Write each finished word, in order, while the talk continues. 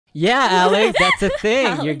Yeah, Alex, that's the thing.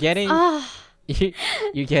 Alex. You're getting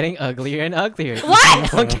you're getting uglier and uglier.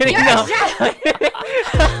 What? No, I'm kidding. No.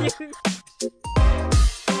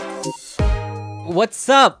 What's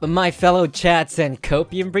up, my fellow chats and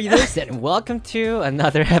copium breathers, and welcome to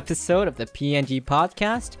another episode of the PNG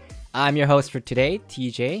Podcast. I'm your host for today,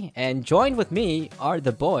 TJ, and joined with me are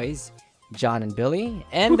the boys, John and Billy,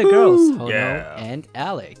 and the girls, Hono and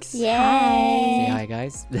Alex. Yay! Say hi,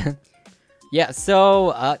 guys. Yeah,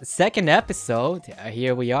 so second episode,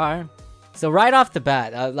 here we are. So right off the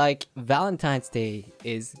bat, like Valentine's Day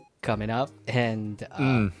is coming up, and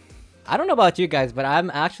I don't know about you guys, but I'm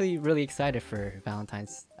actually really excited for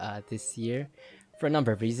Valentine's this year for a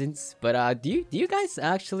number of reasons. But do you guys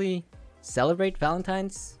actually celebrate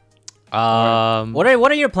Valentine's? What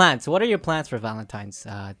are your plans? What are your plans for Valentine's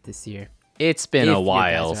this year? It's been If a you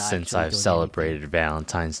while guys are since actually I've doing celebrated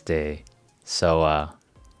Valentine's Day. So,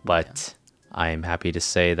 but I'm happy to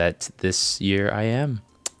say that this year I am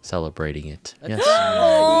celebrating it. Yes.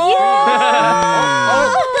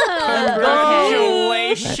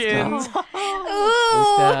 Congratulations! Billy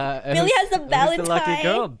has the Who's the Valentine. lucky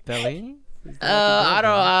girl, Billy?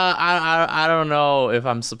 I don't know if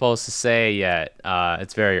I'm supposed to say yet.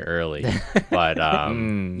 It's very early, but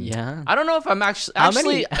Yeah. I don't know if I'm actually.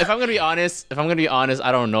 If I'm gonna be honest,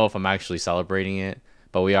 I don't know if I'm actually celebrating it.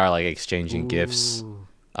 But we are like exchanging gifts.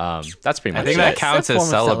 That's pretty much. I think it. that counts That's a as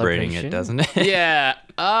form of celebrating it, celebration. doesn't it? Yeah.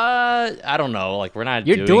 I don't know. Like we're not.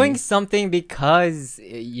 You're doing something because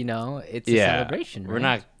it's a celebration. We're right?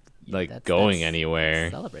 not like That's going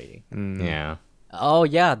anywhere. Celebrating. Yeah. Oh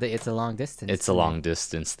yeah, it's a long distance. It's a long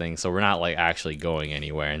distance thing, so we're not like actually going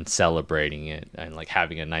anywhere and celebrating it and like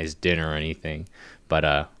having a nice dinner or anything. But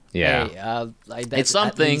yeah, Hey, it's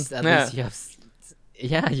something. At least you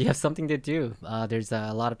have, you have something to do. There's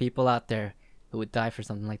a lot of people out there who would die for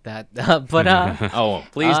something like that. But oh,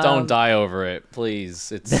 please don't die over it,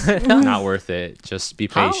 please. It's not worth it. Just be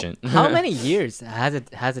patient. How many years has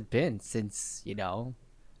it been since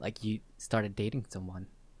like you started dating someone?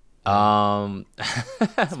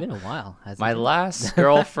 It's been a while. Hasn't My it? last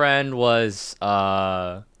girlfriend was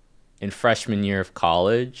in freshman year of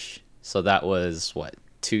college, so that was what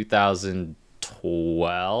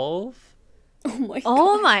 2012. Oh my god.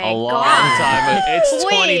 Oh my A long god. time. It's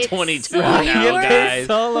Wait, 2022 so now, you were- guys.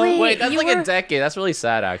 Wait, Wait, that's you like were- a decade. That's really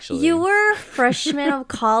sad, actually. You were freshman of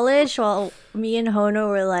college while me and Hono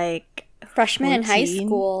were like Freshman in high 14?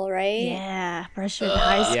 school, right? Yeah, freshman in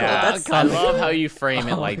high school. Yeah, That's I something. love how you frame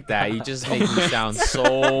it like that. You just make me sound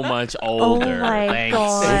so much older. Oh my Thanks.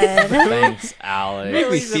 god. Thanks, Alex. Make me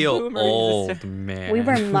Billy's a feel boomer. old, man. We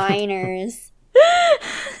were minors.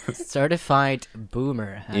 Certified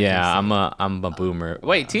boomer. as Yeah, they I'm a boomer.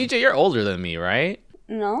 Wait, TJ, you're older than me, right?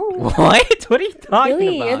 No. say. What? What are you talking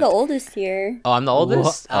Billy, about? you're the oldest here. Oh, I'm the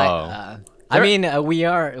oldest. I mean, we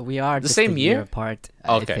are The just same a year? apart.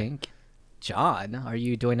 Okay. I think. John, are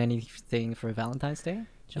you doing anything for Valentine's Day?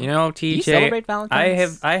 John? You know, Do you TJ, celebrate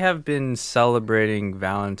Valentine's? I have been celebrating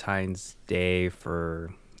Valentine's Day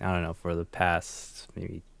for for the past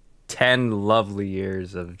maybe 10 lovely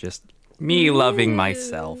years of just me loving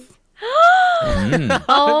myself.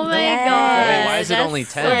 Oh my Yes. god. Wait, why is it That's only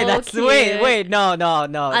 10? so Wait, that's cute. wait, no.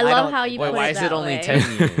 I love don't- how you Wait, put why it is it that only way. 10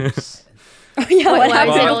 years? Yeah, what why happened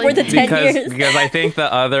is it before the only- 10 because years? because I think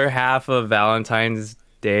the other half of Valentine's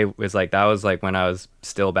Day was like when I was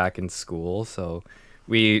still back in school, so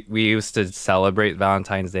we used to celebrate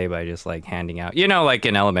Valentine's Day by just like handing out, like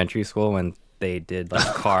in elementary school when they did like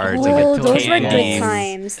cards and Oh, get those were candies. good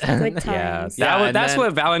times. Good Yeah, times. Yeah, that's and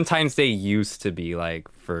what Valentine's Day used to be like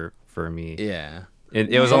for me. Yeah.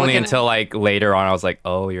 It was So, only like, in- until like later on I was like,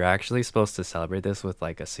 oh, you're actually supposed to celebrate this with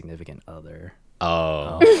like a significant other.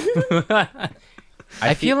 Oh.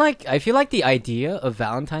 I feel like the idea of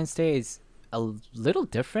Valentine's Day is a little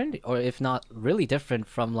different, or if not really different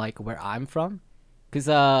from like where I'm from. Because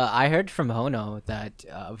I heard from Hono that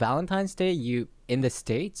Valentine's Day, in the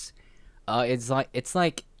States, it's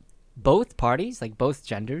like both parties, like both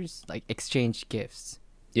genders, like exchange gifts.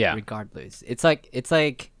 Yeah. Regardless, it's like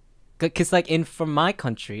because like from my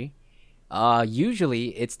country,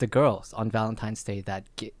 usually it's the girls on Valentine's Day that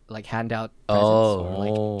hand out presents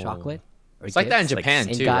or like chocolate. Or It's like that in gifts. Japan,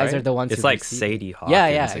 and too, guys right? are the ones. It's who like receive it. Sadie Hawkins,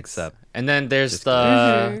 Yeah, except And then there's Just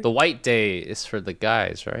the white day is for the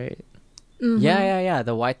guys, right? Yeah.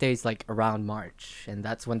 The white day is like around March, and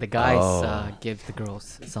that's when the guys Oh. give the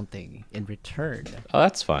girls something in return. Oh,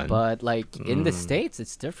 that's fun. But like in the States,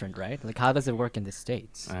 it's different, right? Like how does it work in the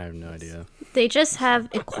States? I have no idea. They just have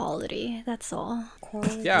equality. That's all.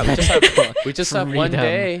 yeah, we just have one Freedom.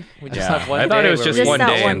 day. We just have one I thought day it was where just we- Just one that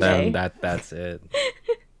day one and then day. that's it.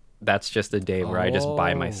 that's just a day where I just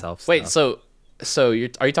buy Oh. myself. Wait, stuff. so are you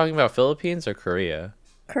talking about Philippines or Korea?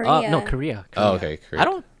 Korea. No, Korea. Oh, okay,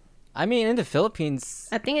 Korea. I mean, in the Philippines,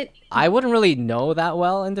 I think it. I wouldn't really know that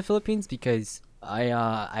well in the Philippines because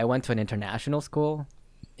I went to an international school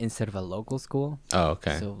instead of a local school. Oh,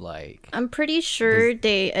 okay. So like, I'm pretty sure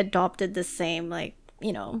they adopted the same, like,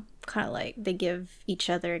 you know, kind of like they give each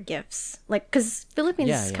other gifts, like, because Philippines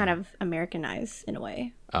Yeah, is yeah. kind of Americanized in a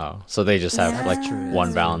way. Oh, so they just have like Yeah.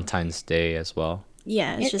 one Valentine's Day as well.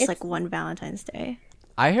 Yeah, it's just It's- like one Valentine's Day.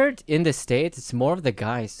 I heard in the States, it's more of the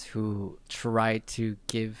guys who try to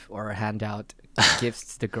give or hand out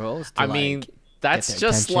gifts to the girls. To, I mean, like, that's get their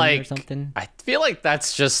just attention or like something. I feel like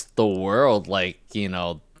that's just the world. Like, you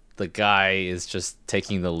know, the guy is just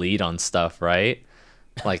taking the lead on stuff, right?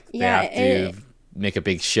 Like they Yeah, have to make a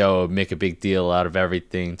big show, make a big deal out of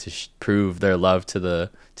everything to prove their love to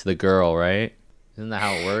the girl, right? Isn't that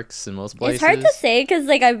how it works in most places? It's hard to say because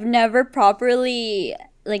like I've never properly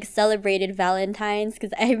like celebrated Valentine's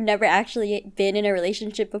because I've never actually been in a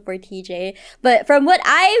relationship before TJ. But from what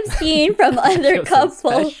I've seen from other Feels so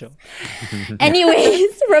couples, special.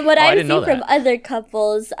 anyways, from what Oh, I I've didn't know seen from that. other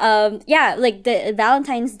couples, yeah, like the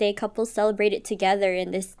Valentine's Day couples celebrate it together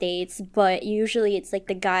in the States, but usually it's like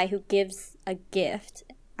the guy who gives a gift.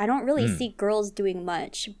 I don't really Hmm. see girls doing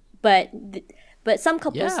much, but some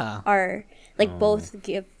couples Yeah. are like both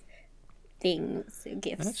give gifts.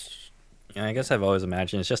 Yeah, I guess I've always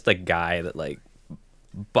imagined it's just a guy that like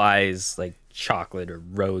buys like chocolate or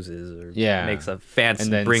roses or Yeah. makes a fancy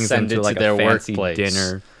And then brings them send to it to like their a fancy workplace.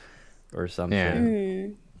 dinner or something. Yeah.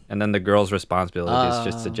 Mm. And then the girl's responsibility is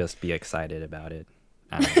just to just be excited about it.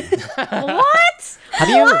 I don't know. What? Have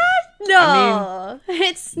you? No,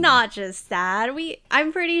 it's not just that.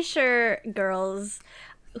 I'm pretty sure girls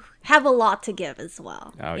have a lot to give as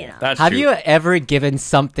well. Oh you yeah, know. that's Have true. you ever given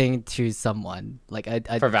something to someone like a For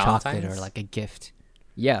chocolate or Valentine's? like a gift?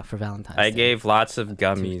 Yeah, for Valentine's. I Day. gave lots of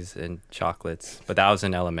gummies and chocolates, but that was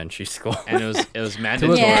in elementary school. And it was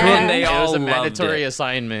mandatory. Yeah. And they it was all a loved mandatory it.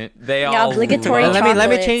 assignment. They Yeah, all obligatory Well, loved let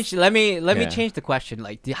me chocolates. change let me Yeah. change the question.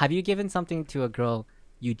 Like, have you given something to a girl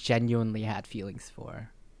you genuinely had feelings for,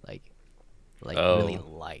 like really Oh.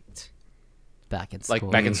 liked back in Like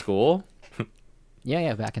school? back in school.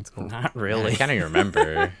 yeah, back in school. Not I really. can't even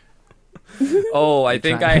remember. Oh, I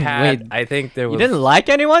think I trying- had. Wait, I think there You was. didn't like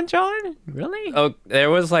anyone, John? Really? Oh, there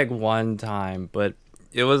was like one time, but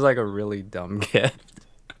it was like a really dumb gift.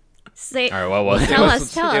 Say, All right, what was it? Tell it us,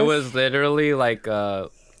 was, tell It us. was literally like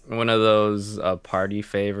one of those party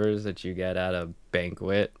favors that you get at a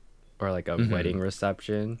banquet or like a wedding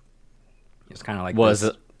reception. It's kind of like Was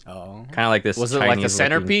this, it? Oh. kind of like this. Was it like a Chinese-looking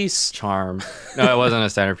centerpiece? charm? No, it wasn't a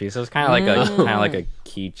centerpiece. It was kind of like a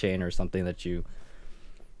keychain or something that you,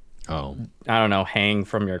 Oh, I don't know, hang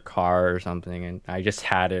from your car or something. And I just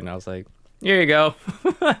had it, and I was like, "Here you go."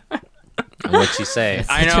 and what'd she say?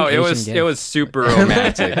 I Such know an it Asian was gift. it was super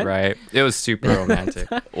romantic, right? It was super romantic.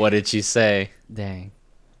 What did she say? Dang.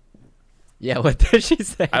 Yeah, what did she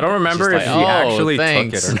say? I don't remember She's if like, she "Oh, actually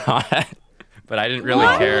thanks." took it or not, but I didn't really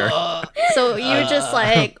care. So you just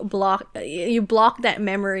like block that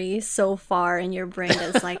memory so far in your brain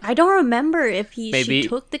that's like, I don't remember if Maybe- she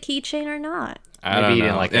took the keychain or not. I Maybe don't you know.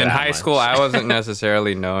 didn't like it In that high school, much. I wasn't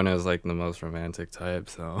necessarily known as like the most romantic type,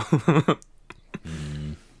 so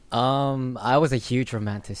I was a huge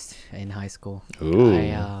romanticist in high school.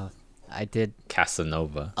 Ooh. I did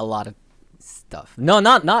Casanova. a lot of stuff. No,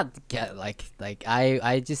 not like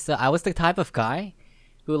I just I was the type of guy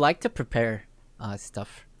who liked to prepare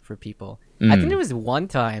stuff for people. I think there was one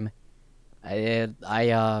time I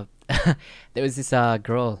there was this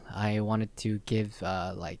girl I wanted to give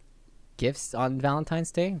like gifts on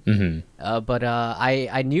Valentine's Day. But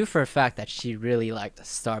I knew for a fact that she really liked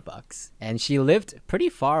Starbucks, and she lived pretty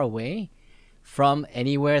far away from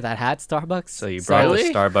anywhere that had Starbucks. so you brought Really?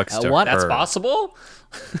 the Starbucks to what? That's her. possible.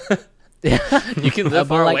 You can live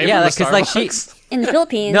But, far like, away yeah, from the 'cause, like, she- Starbucks. In the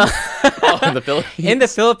Philippines. No, Oh, in the Philippines. in the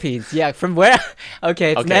Philippines, yeah. From where?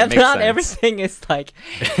 Okay, it's Okay, not, makes not sense. everything is like.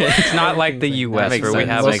 It's not like the U.S. makes where we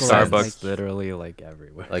sense. have Makes sense. Starbucks literally like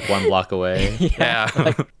everywhere. Like 1 block away. Yeah.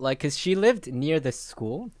 like because she lived near the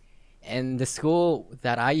school, and the school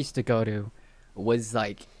that I used to go to was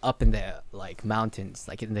like up in the like mountains,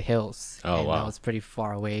 like in the hills. Oh, and wow. I was pretty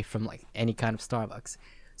far away from like any kind of Starbucks.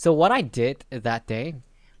 So what I did that day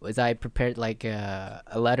was I prepared like a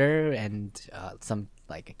letter and some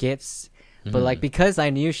like gifts, but like because I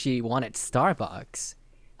knew she wanted Starbucks,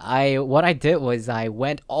 what I did was I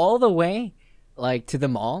went all the way like to the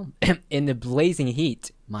mall in the blazing heat,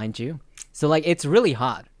 mind you. So like it's really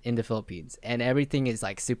hot in the Philippines, and everything is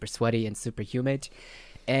like super sweaty and super humid.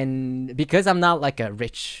 And because I'm not like a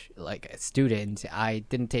rich like a student, I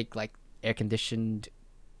didn't take like air conditioned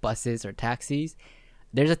buses or taxis.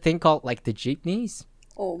 There's a thing called like the jeepneys.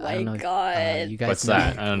 Oh I don't my know, god. you guys What's know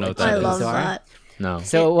that? I don't know what what that I is. love these are? that. No.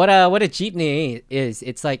 So what a jeepney is?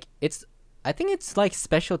 It's like I think it's like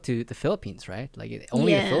special to the Philippines, right? Like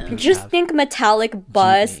only the Yeah. Philippines. Just have. think metallic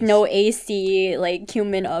bus, Jeepneys. no AC, like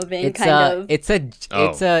human oven It's kind of. it's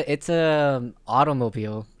a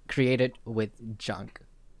automobile created with junk,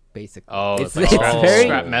 basically. Oh, it's like very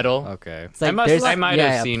scrap metal. Okay. It's like I there's- might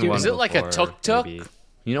yeah, have seen pure- one. Is it like a before, tuk-tuk? maybe.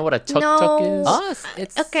 You know what a tuk-tuk No. is? us.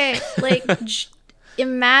 It's Okay, like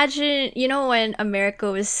imagine, you know, when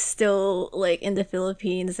America was still like in the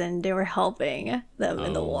Philippines and they were helping them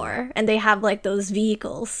in the war, and they have like those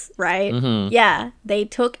vehicles, right? Yeah, they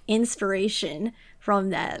took inspiration from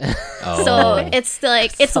that. Oh. So it's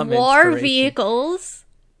like it's Some war inspiration. vehicles,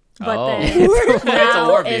 but Oh. then It's a now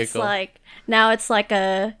war it's vehicle. like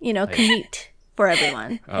a commute for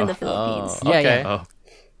everyone in the Philippines. Yeah, okay. yeah. Oh.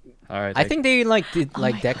 All right. I think they like did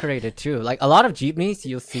like decorate it too. Like a lot of jeepneys,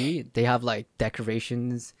 you'll see they have like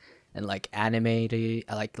decorations and like animated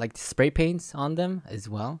like spray paints on them as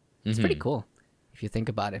well. It's pretty cool if you think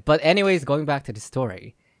about it. But anyways, going back to the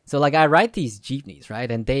story. So like I ride these jeepneys, right?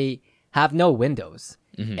 And they have no windows.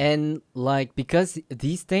 And like because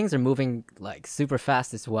these things are moving like super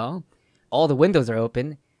fast as well, all the windows are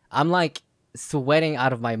open. I'm like sweating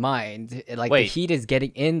out of my mind. Like Wait. the heat is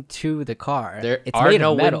getting into the car. There It's are made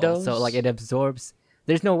no of metal, windows? so like it absorbs.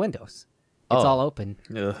 There's no windows. It's Oh. all open.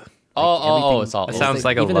 Ugh. Everything- It's all. That sounds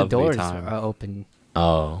like a even the lovely doors time. are open.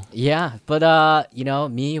 Oh. Yeah, but you know,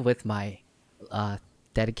 me with my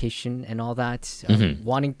dedication and all that,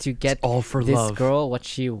 wanting to get all for this love. girl what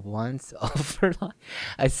she wants, all for love.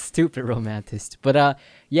 A stupid romantic. But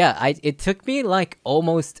yeah, it took me like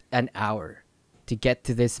almost an hour to get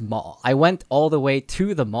to this mall. I went all the way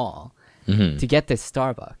to the mall to get this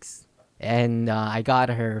Starbucks, and I got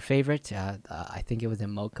her favorite. I think it was a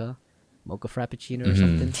mocha frappuccino or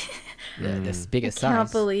something. The biggest size.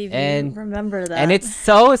 Can't believe you and remember that. and it's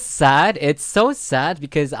so sad. It's so sad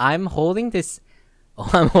because I'm holding this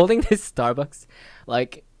Starbucks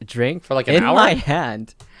like drink For, like, an in hour? my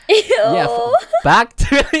hand. Ew. Yeah, back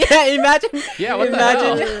to yeah. Imagine. Yeah, what the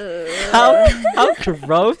imagine how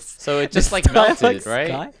gross. So it just the like melted, Starbucks right?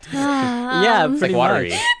 got. Yeah, It's like pretty watery.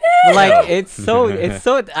 much. But like it's so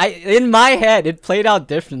in my head it played out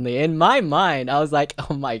differently. In my mind I was like,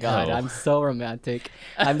 oh my god, Oh. I'm so romantic.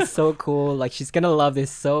 I'm so cool. Like she's gonna love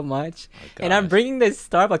this so much. Oh, And I'm gosh. bringing this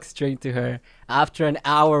Starbucks drink to her after an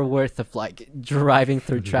hour worth of like driving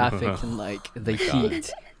through traffic and like the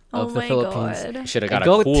heat oh of the my Philippines. god. Should have I got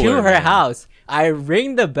go a cooler, to her man. house. I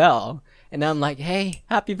ring the bell. And I'm like, hey,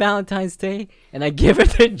 happy Valentine's Day. And I give her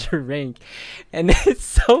the drink. And it's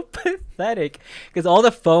so pathetic. Because all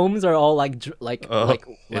the foams are all like,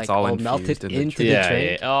 It's all infused melted in the into Yeah, the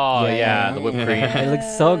drink. yeah. Oh yeah, the whipped cream. It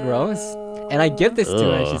looks so gross. And I give this to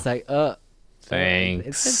her. And Ugh. she's like, Thanks.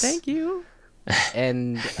 It said, thank you.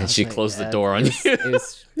 And, I And was she like, closed the door on it was- you. it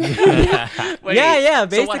was- Wait, yeah, so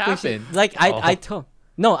basically. what happened? Like, I Oh. told.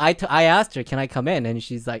 No, I asked her, can I come in? And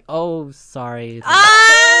she's like, oh, sorry.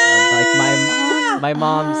 Like my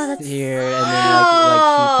mom's here, and then like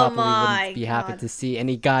she Oh probably my wouldn't be happy God. to see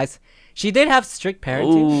any guys. She did have strict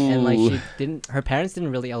parenting, and like Ooh. her parents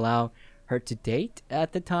didn't really allow her to date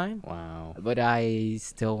at the time. Wow. But I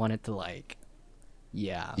still wanted to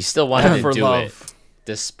yeah. You still wanted to For do love. it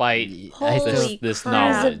despite I this, Holy this crap.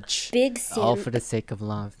 knowledge. Big all simp. for the sake of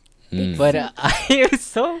love. Mm. But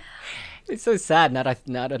it's so sad now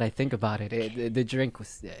that I think about it. The drink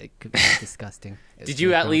was it could be disgusting. It was Did you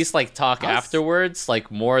so at gross. least like talk I was- afterwards?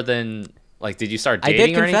 Like more than like did you start I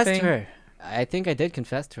dating did or confess anything? to her. I think I did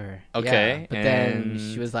confess to her. Okay, yeah, but then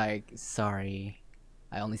she and- was like, "Sorry,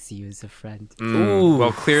 I only see you as a friend." Ooh.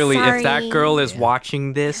 Well, clearly, if that Sorry. girl is Yeah.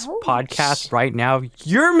 watching this Ouch. podcast right now,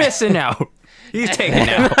 you're missing out. He's taking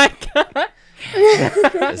out.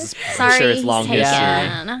 This is I'm Sorry, sure it's he's long taken.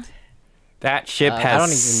 history. That ship I don't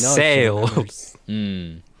has even know sailed. if she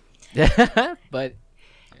Mm. remembers. But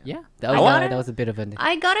yeah, that was a bit of an.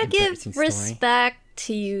 I gotta give embarrassing story. respect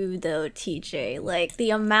to you though, TJ. Like the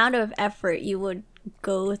amount of effort you would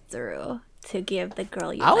go through to give the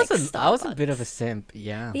girl you I was like I was a Starbucks. bit of a simp.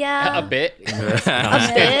 Yeah. Yeah, A bit. a bit.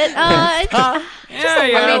 Yeah,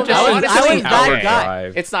 I mean, just I was- was I was an that hour guy.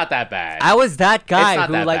 drive. It's not that bad. I was that guy not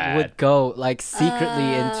who that like bad. would go like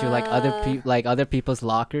secretly into like other people's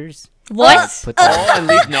lockers. What? Put them- Oh, and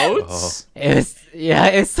leave notes.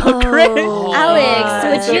 it's so cringe.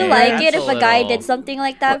 Alex, would you yeah, like it that's if a a guy little- did something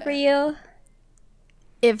like that for you?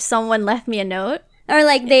 If someone left me a note, Or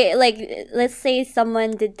like they like let's say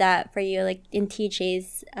someone did that for you, like in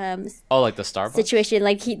TJ's Oh, like the Starbucks? situation,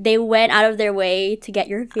 like they went out of their way to get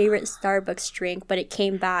your favorite Starbucks drink, but it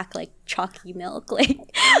came back like chalky milk. Like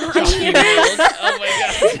Oh my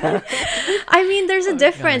god. I mean, there's a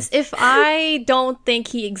difference. If I don't think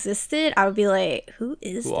he existed, I would be like, "Who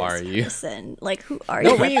is Who this are you? person? Like, who are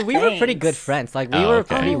No, you?" we were pretty good friends. Like we Oh, were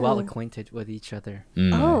okay. pretty well acquainted with each other.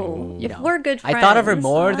 Oh, You if know, we're good friends. I thought of her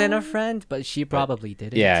more than a friend, but she probably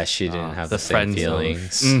didn't. Yeah, she didn't have the same friend zone.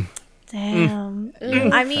 feelings. Damn.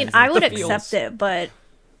 I mean, I would accept it, but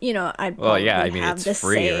you know, I'd Well, probably yeah, I mean, have it's the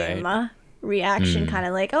free, same right? reaction, kind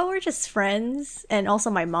of like, "Oh, we're just friends," and also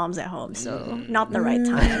my mom's at home, so not the right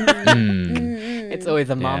time. It's always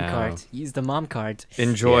the mom Yeah. card. Use the mom card.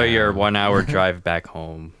 Enjoy Yeah. your 1 hour drive back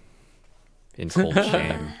home in cold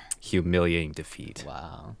shame, humiliating defeat.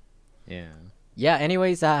 Wow. Yeah. Yeah.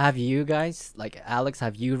 Anyways, have you guys, like Alex,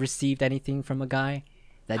 have you received anything from a guy?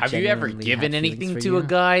 That Have you ever genuinely given had feelings anything for to a you?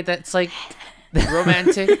 guy that's like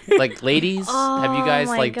romantic? Like ladies, have you guys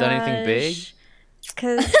Oh my like done anything big? gosh.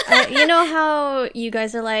 Cause you know how you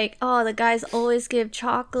guys are like, oh, the guys always give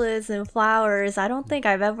chocolates and flowers. I don't think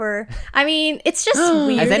I've ever. I mean, it's just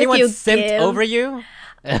weird. Has if anyone you simped give... over you?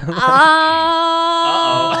 I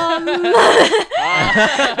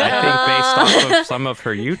think based off of some of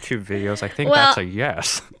her YouTube videos, I think Well- that's a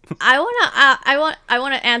yes. I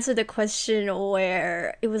wanna answer the question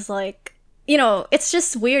where it was like, you know, it's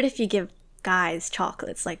just weird if you give guys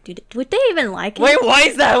chocolates. Like, would they even like it? Wait, why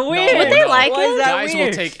is that weird? Would they like Why is it? that Guys will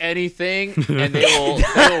weird? take anything and they will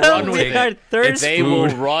run with They are it. thirst They will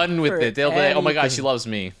food run with for it. They'll be like, "Oh my god, anything." she loves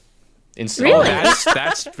me." Instantly. Really?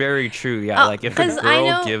 That's very true. Yeah, Oh, like if a 'cause I girl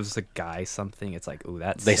know- gives a guy something, it's like, ooh,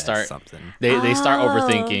 that They says start- something. They start Oh,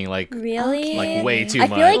 overthinking like really? like way too I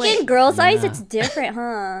much. feel like in girls' eyes Yeah. it's different,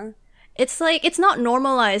 huh? It's like it's not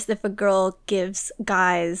normalized if a girl gives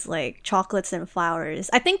guys like chocolates and flowers.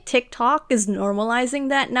 I think TikTok is normalizing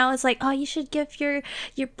that now. It's like, oh, you should give your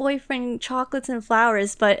boyfriend chocolates and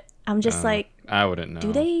flowers, but I'm just like, I wouldn't know.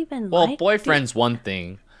 do they even Well, like? boyfriend's one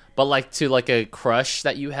thing, but like to like a crush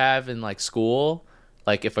that you have in like school,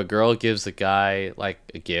 like if a girl gives a guy like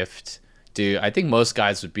a gift, dude, I think most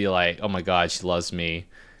guys would be like, "Oh my god, she loves me."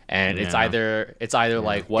 And it's Yeah. either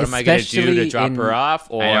like, what am I gonna do to Especially drop her in- off,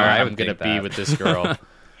 or I know, I I'm would gonna think be that. with this girl.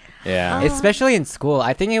 Yeah. Especially in school.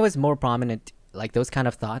 I think it was more prominent, like those kind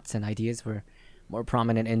of thoughts and ideas were more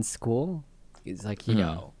prominent in school. It's like, you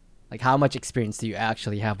know, like how much experience do you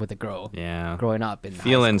actually have with a girl Yeah. growing up in high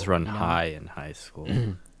Feelings school, run you know? high in high school.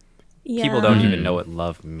 Yeah. People don't even know what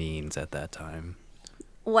love means at that time.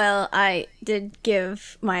 Well, I did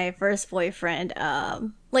give my first boyfriend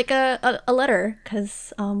like a letter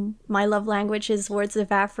because my love language is words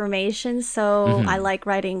of affirmation. So I like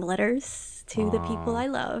writing letters to the people I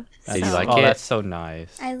love. Did you like Oh, it? that's so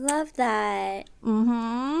nice. I love that.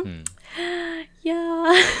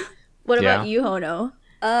 Yeah. What Yeah. about you, Hono?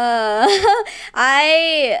 Uh,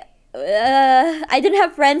 I didn't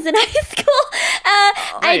have friends in high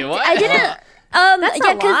school. Wait, what? I didn't. That's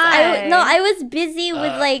yeah, a lie. I was busy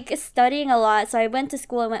with like studying a lot, so I went to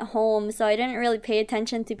school and went home, so I didn't really pay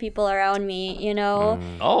attention to people around me, you know.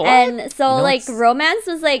 Oh, what? And so know, like it's- romance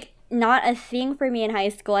was like not a thing for me in high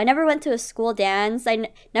school. I never went to a school dance.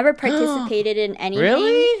 Never participated in anything.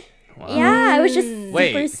 Really? Yeah, I was just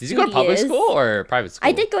Wait, super did you go to public studious. school or private school?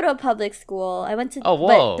 I did go to a public school. I went to. Oh,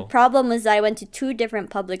 But whoa. the problem was I went to two different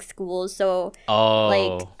public schools, so Oh,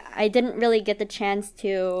 like I didn't really get the chance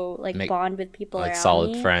to like Make, bond with people like around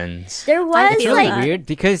solid me. friends. There was feel Really like that. weird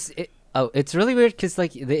because it's really weird because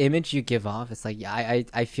like the image you give off, it's like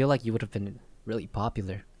I feel like you would have been really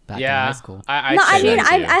popular back in Yeah, high school. I'd no, say I mean that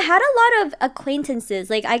too. I had a lot of acquaintances.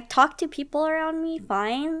 Like I talked to people around me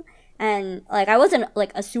fine, and like I wasn't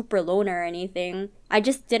like a super loner or anything. I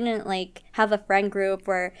just didn't like have a friend group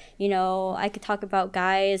where, you know, I could talk about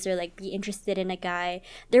guys or like be interested in a guy.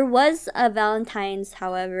 There was a Valentine's,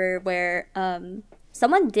 however, where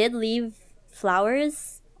someone did leave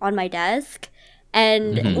flowers on my desk,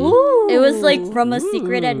 and it was like from a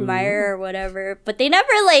secret admirer or whatever, but they never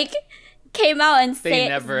like came out and They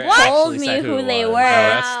never told actually me said who who it they was. were.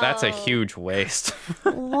 Oh, that's a huge waste.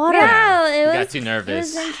 What? Yeah, it You was, got too It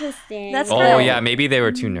nervous. was interesting. That's Oh Right. yeah, maybe they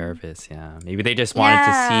were too nervous. Yeah, maybe they just wanted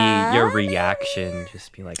to see your Yeah. reaction.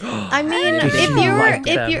 Just be like, I mean, Maybe if you you're liked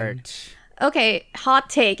if that you're merch. okay, hot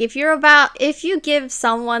take. If you give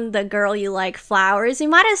someone the girl you like flowers, you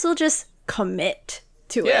might as well just commit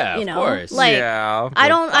to Yeah, it. You of know, course. like yeah, I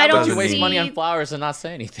don't Why would you see. waste money on flowers and not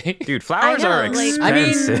say anything? Dude, flowers I know, are like- I mean,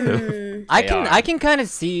 expensive. I They can are. I can kind of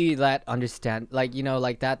see that, understand, like, you know,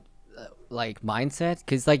 like that like mindset,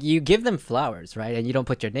 because like you give them flowers, right, and you don't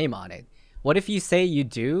put your name on it, what if you say you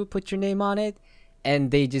do put your name on it,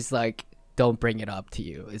 and they just like don't bring it up to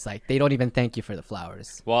you? It's like they don't even thank you for the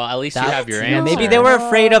flowers. Well, at least you That- have your yeah, answer. maybe they were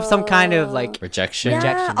afraid of some kind of like rejection. Yeah.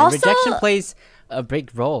 rejection. And also- rejection plays a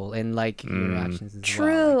big role in like your actions as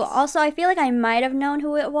True. well. Also, I feel like I might have known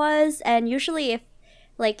who it was, and usually if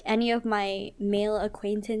like any of my male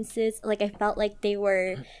acquaintances, like I felt like they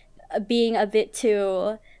were being a bit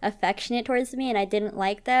too affectionate towards me and I didn't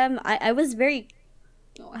like them, I was very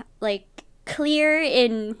like clear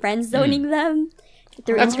in friend zoning them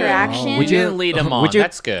through That's good. interaction. Would you didn't lead them on.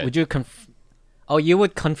 That's good. Would you Oh, you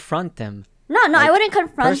would confront them. No, I wouldn't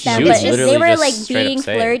confront them, She but would if they literally were just like straight up being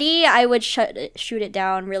say it. flirty, I would shoot it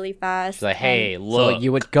down really fast. It's like, hey, and- look, So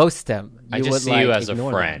you would ghost them. I You just would, see you like, as a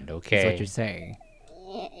ignore friend, them, okay? Is what you're saying.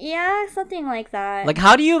 yeah, something like that. Like,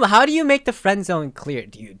 how do you make the friend zone clear?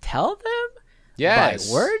 Do you tell them yes.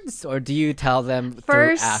 by words, or do you tell them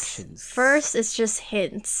First, through actions? first it's just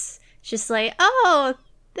hints. Just like, oh,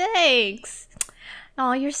 thanks.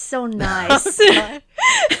 Oh, you're so nice.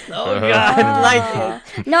 Oh god,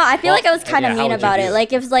 like No, I feel like I was kind of yeah, how mean would you about do it. it?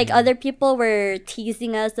 Like if like other people were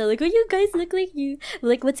teasing us, they're like, "Oh, you guys look like you.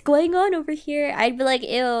 Like, what's going on over here?" I'd be like,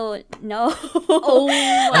 "Ew, no." Oh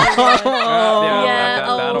my god. Yeah, Yeah.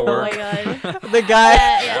 that'll Oh work. my god. the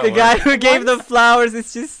guy, Yeah. the guy who gave the flowers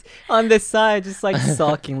is just on the side, just like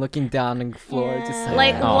sulking, looking down on the floor, just Yeah.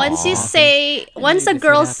 Like Aw. once you say, once a this would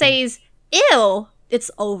girl happen. says "ew," it's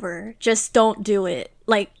over. Just don't do it.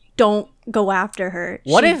 Like don't go after her.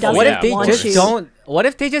 What She if doesn't what if they want just you. don't? What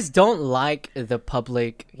if they just don't like the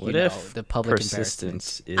public? What You know, if the public embarrassment?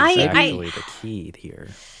 persistence is I- actually the key here?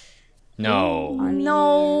 No. I mean,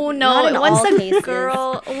 No, not in no. Once all a cases.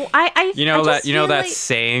 girl, I You know I that just you know feel that like-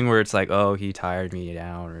 saying where it's like, oh, he tired me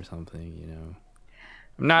down or something. You know,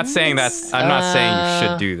 I'm not saying that's. I'm not saying you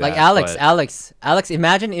should do that. Like Alex, but- Alex.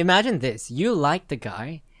 Imagine this. You like the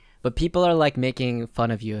guy, but people are like making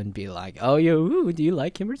fun of you and be like, "Oh, ooh, do you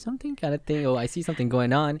like him or something?" Kind of thing. Oh, I see something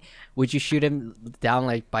going on. Would you shoot him down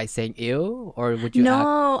like by saying "ew," or would you?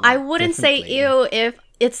 No, act, I like, wouldn't say differently? ew if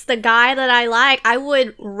it's the guy that I like. I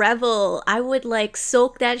would revel. I would like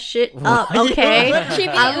soak that shit up. Okay,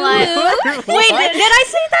 I'm like, wait, did I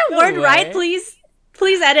say that word way. right?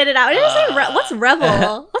 Please edit it out. Did I say what's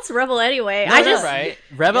revel? What's revel anyway? No, I no, just right.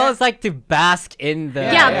 Rebel is like to bask in the.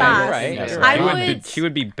 Yeah, you're bask. right. Yeah, You're right. I He would- he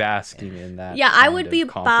would be basking in that. yeah, I kind would of be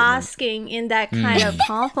compliment. basking in that kind of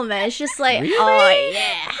compliment. It's just like, oh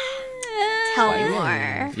yeah, tell me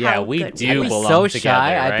more. Yeah, how we good do I'd we be belong so together,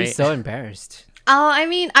 shy. I'd be right? so embarrassed. Oh, I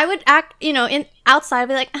mean, I would act, in outside, I'd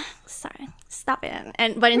be like, "Ah, sorry, stop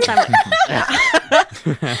it, but inside, I'm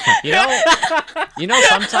like, You know,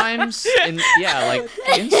 sometimes like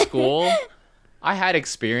in school, I had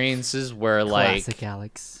experiences where like Classic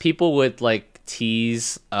Alex. people would like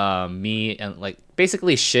tease me and like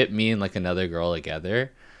basically ship me and like another girl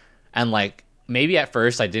together, and like maybe at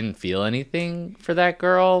first I didn't feel anything for that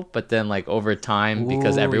girl, but then like over time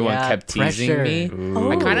because Ooh, everyone yeah, kept teasing pressure. me, Ooh.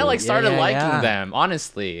 I kind of like Yeah, started yeah, liking yeah. them.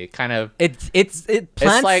 Honestly, it kind of. It It's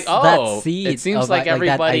plants like, that oh, seed. it seems of, like that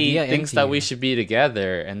everybody idea thinks into that we you. should be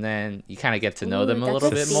together, and then you kind of get to know Ooh, them a that's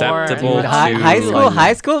little bit more. susceptible Dude, to,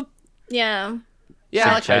 high school. yeah. Yeah,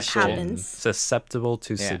 like high suggestion. school. happens. Susceptible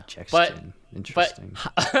to Yeah. suggestion. Interesting.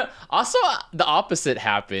 Also, the opposite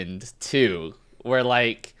happened too, where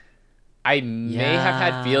like I may have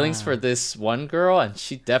had feelings for this one girl, and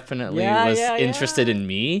she definitely Yeah, was yeah, interested in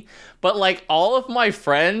me. But like all of my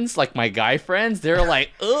friends, like my guy friends, they're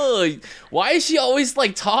like, "Ugh, why is she always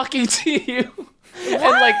like talking to you?" And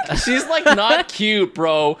like she's like not cute,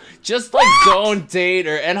 bro. Just like don't date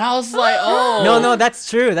her. And I was like, oh No, that's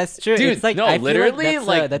true. That's true. dude, it's like, no, I feel literally,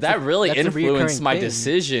 like, that's that a- really that's a influenced reoccurring my thing.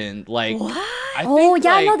 decision. Like, I Oh think,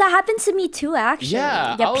 yeah, like, no, that happened to me too. Actually,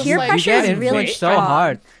 Yeah, I was peer like, You pressure get is really influenced so strong.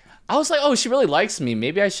 hard. I was like, oh, she really likes me.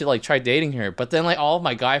 Maybe I should like try dating her. But then like all of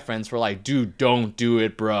my guy friends were like, dude, don't do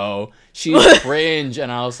it, bro. She's cringe. And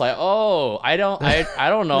I was like, oh, I don't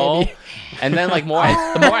know. Maybe. And then like the more I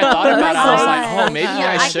thought about it, I was like, oh, maybe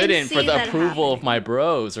Yeah, I I can shouldn't see for the that approval of my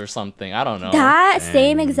bros or something. I don't know. That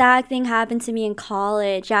same exact thing happened to me in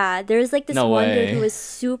college. Yeah, there was like this No one dude way. who was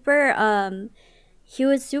super. He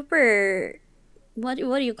was super. What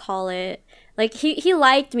do you call it? Like he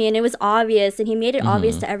liked me and it was obvious and he made it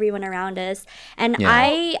obvious to everyone around us. And Yeah.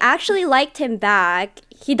 I actually liked him back.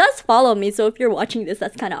 He does follow me, so if you're watching this,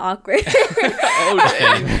 that's kind of awkward. Oh,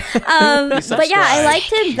 dang. But yeah, I subscribe.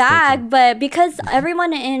 liked him back. But because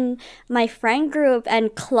everyone in my friend group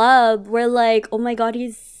and club were like, "Oh my god,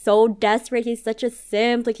 he's so desperate. He's such a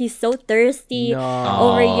simp. Like he's so thirsty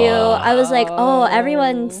over you." I was like, "Oh,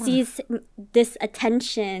 everyone sees this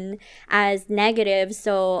attention as negative,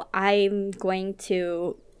 so I'm going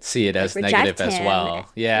to see it as reject negative as him. well.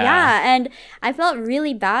 Yeah. Yeah, and I felt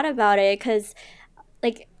really bad about it because,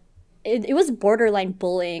 like, it was borderline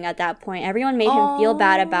bullying at that point. Everyone made him feel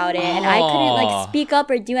bad about it, and I couldn't like speak up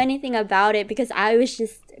or do anything about it because I was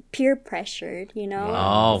just peer pressured, you know?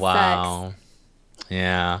 Oh It wow. sucks.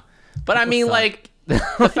 Yeah. But I mean, suck. like,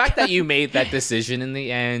 the fact that you made that decision in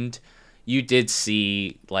the end, you did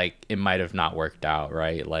see, like, it might have not worked out,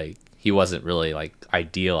 right? Like, he wasn't really, like,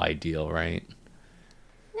 ideal, right?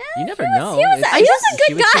 You never know. he was It's a good just-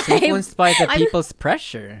 she was just guy. influenced by the people's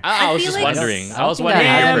pressure. I was feel just like- wondering. I I don't was think that wondering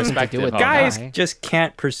has your anything to do perspective with on Guys that. Why? just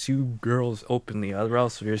can't pursue girls openly, or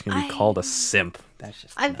else they're just gonna be called a simp. That's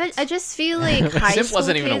just I just feel like high Simp school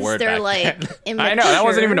wasn't even a kids, word they're back like then. immature. I know that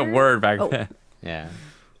wasn't even a word back then. Yeah.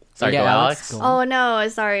 Sorry, Yeah, go Alex, Alex. go on. Oh no,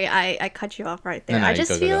 sorry, I cut you off right there. No, I you just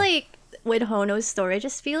go, feel go. like with Hono's story, I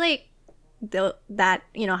just feel like that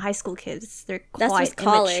high school kids, they're That quite was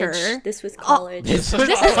college. immature. This was college. This was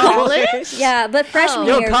This is college. Yeah, but freshman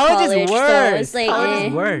Yo, year of college college, is so worse. it's like, College eh.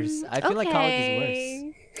 is worse. I feel like college is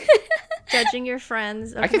worse. Okay. Judging your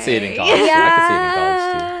friends. I could see it in okay. college. Yeah. I could see it in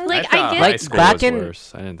college too. Like, I thought I get- high Like, school back was in-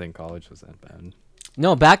 worse. I didn't think college was that bad.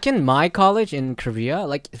 No, back in my college in Korea,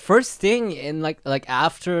 like first thing in like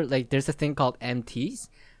after like there's a thing called MTs.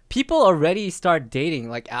 People already start dating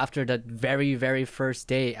like after the very very first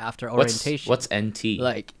day after orientation. What's NT?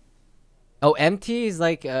 like? Oh, MT is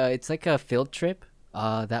like it's like a field trip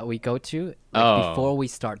that we go to like, before we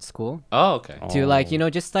start school Oh, okay. to like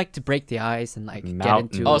just like to break the ice and like get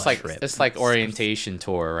Mountain into Oh, it's like trip. it's like orientation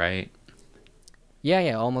tour, right?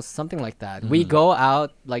 yeah almost something like that. We go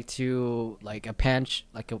out like to like a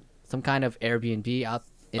like some kind of Airbnb out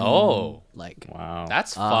in Oh. like Wow,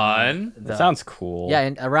 That's fun. the- that sounds cool. yeah,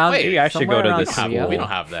 and around Wait, maybe I should go somewhere to around this Have- Korea. we don't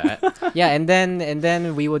have that. Yeah, and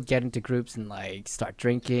then we would get into groups and like start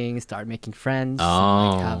drinking, start making friends, and,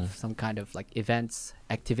 Oh. like, have some kind of like events,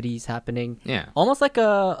 activities happening. Yeah. Almost like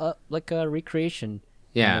a recreation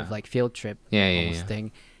Yeah. kind of like field trip Yeah, yeah, almost yeah.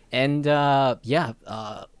 thing. And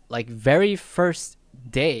like very first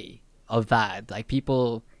day of that, like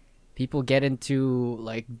people get into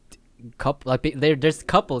like there's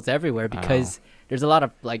couples everywhere because there's a lot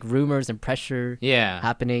of like rumors and pressure Yeah.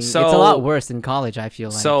 happening. It's a So- lot worse in college, I feel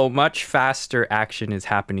like. So much faster action is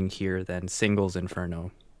happening here than Singles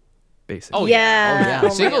Inferno, basically. Oh Yeah. Oh, yeah.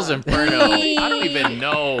 Singles Inferno. I don't even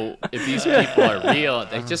know if these people are real.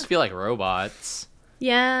 They just feel like robots.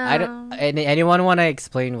 Yeah. I don't. Anyone want to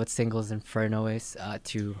explain what Singles Inferno is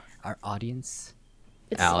to our audience?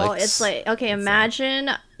 Alex. It's like, okay, imagine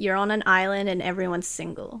you're on an island and everyone's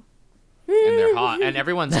single. And they're hot. And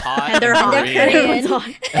everyone's hot. And they're hot. Korean.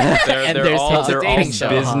 They're, And they're there's all, it's a They're all dating show.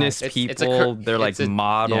 business It's- people. it's a Kor- They're like it's a-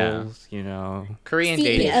 models, you know. Korean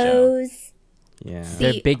dating show. CEOs. Yeah.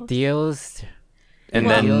 They're See- big deals. And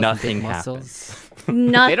Well- then deals, nothing big happens. muscles.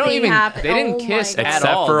 Nothing They don't even. happened. They didn't Oh kiss my at God.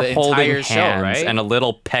 Except all. for the holding entire show, hands right? and a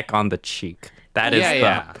little peck on the cheek. That is Yeah.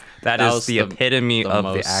 that That is was the epitome the of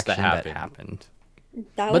the most that action that happened. happened.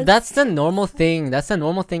 That But was, that's the normal thing. That's the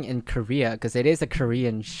normal thing in Korea because it is a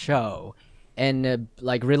Korean show, and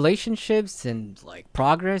like relationships and like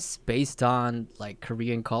progress based on like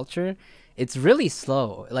Korean culture, it's really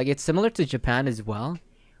slow. Like it's similar to Japan as well,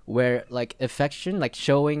 where like affection, like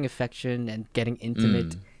showing affection and getting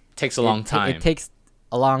intimate, Takes a long time. It takes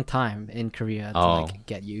a long time in Korea to Oh. like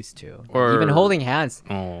get used to. Or- Even holding hands.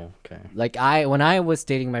 Oh, okay. Like when I was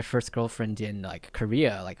dating my first girlfriend in like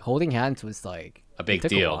Korea, like holding hands was like A big it took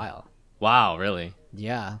deal. A while. Wow, really?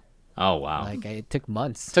 Yeah. Oh, wow. Like it took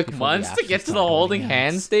months. Took before we months to actually get to the started holding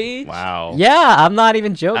hands stage? Wow. Yeah, I'm not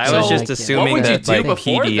even joking. I was So, just what assuming would you that do like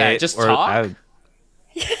before PDA that? Just or talk?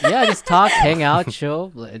 Yeah, just talk, hang out,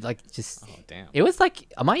 chill, like just. Oh, damn. It was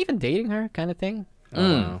like, am I even dating her? Kind of thing. It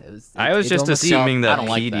was, I was it just almost- assuming I that don't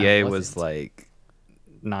like that. PDA Was was it? like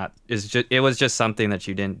not is just it was just something that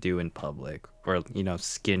you didn't do in public or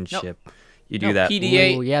skinship. You do No, that.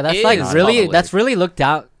 PDA Ooh, yeah, that's is like really, public. that's really looked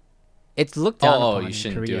out. It's looked down Oh, upon you in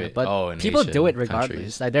shouldn't Korea, do it. but Oh, in people do it Asian regardless.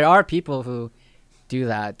 countries. Like there are people who do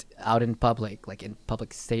that out in public, like in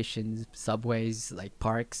public stations, subways, like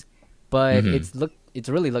parks, but Mm-hmm. it's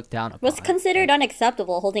really looked down upon. what's considered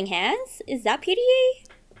unacceptable? Holding hands? Is that PDA?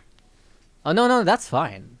 Oh no, that's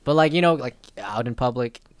fine. But like like out in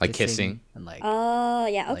public, Like kissing. and like. Oh,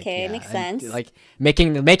 yeah, like, okay, yeah, makes and, sense. like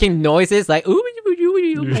making noises like ooh,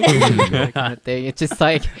 that kind of thing. It's just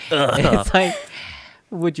like it's like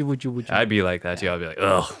would you I'd be like that too. I'd be like,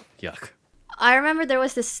 ugh, yuck. I remember there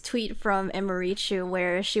was this tweet from Emorichu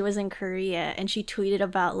where she was in Korea and she tweeted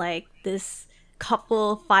about like this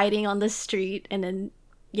couple fighting on the street and then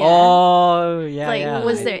Oh yeah, like yeah.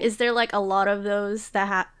 is there like a lot of those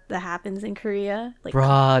that that happens in Korea. Like,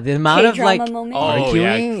 Bruh, the amount of like K-drama moment. Oh,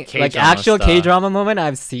 yeah, arguing, like K-drama actual stuff. K-drama moment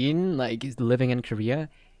I've seen, like living in Korea,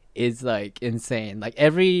 is like insane. Like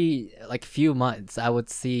every like few months, I would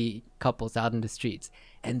see couples out in the streets,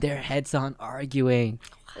 and their heads on arguing,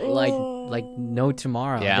 like no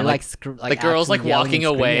tomorrow. Yeah, They're, like, like the girl's actually like yelling walking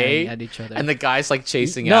and screaming away, at each other. and the guy's like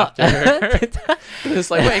chasing No. after her.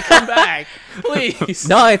 It's like, wait, come back, please.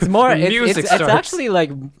 No, it's more. The It's, music it's starts. actually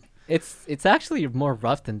like, it's actually more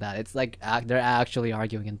rough than that. It's like they're actually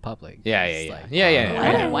arguing in public. Yeah, It's yeah, like, yeah, yeah,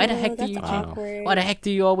 Why, yeah. why the heck do That's you? awkward. Why the heck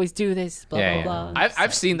do you always do this? Blah Yeah, blah yeah. blah. I've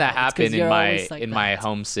It's seen that it's 'cause happen in you're my always like my that.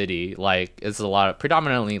 home city. Like it's a lot of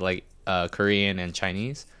predominantly like Korean and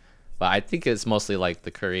Chinese, but I think it's mostly like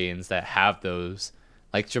the Koreans that have those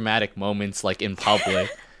like dramatic moments like in public.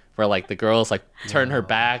 Where like the girls like turn her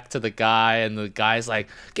back to the guy and the guy's like,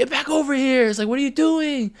 get back over here. It's like, what are you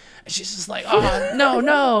doing? And she's just like, oh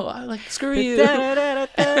no, I'm like, screw you.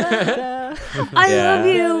 I Yeah. love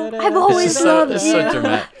you. I've It's always just so, loved it's you. so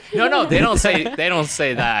dramatic. No, they don't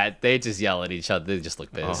say that. They just yell at each other. They just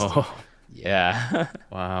look pissed. Oh, Yeah.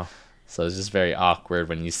 wow. So it's just very awkward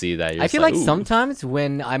when you see that. You're I just feel like "Ooh." sometimes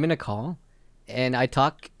when I'm in a call and I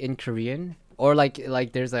talk in Korean, or like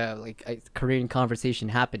there's a Korean conversation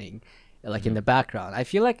happening like in the background, I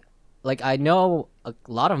feel like I know a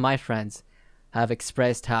lot of my friends have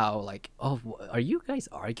expressed how like, oh, are you guys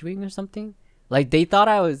arguing or something? Like they thought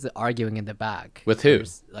I was arguing in the back. With who? Or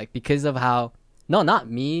like because of how, no, not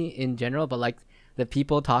me in general, but like the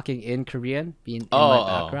people talking in Korean being in Oh.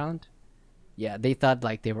 my background. Yeah, they thought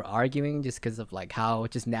like they were arguing just because of like how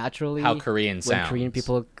just naturally How Korean when sounds. Korean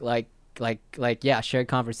people like yeah, share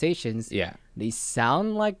conversations. Yeah. They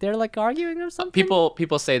sound like they're like arguing or something.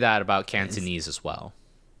 People say that about Cantonese as well.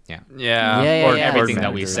 Yeah. Yeah, or yeah, Everything or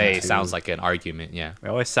that we Mandarin, say too. sounds like an argument. Yeah. We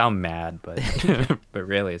always sound mad, but but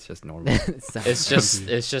really it's just normal.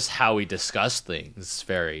 It's just how we discuss things. It's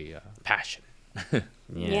very passionate.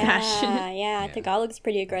 Yeah, Tagalog's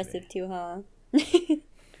pretty aggressive too, huh?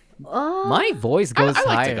 Oh. my voice goes I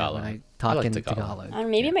like higher Tagalog. when I I talk like in Tagalog. Tagalog. I don't know,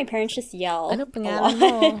 maybe my parents just yell. Ano a pangalan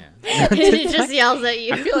lot. mo? He just yells at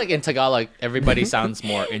you. I feel like in Tagalog, everybody sounds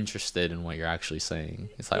more interested in what you're actually saying.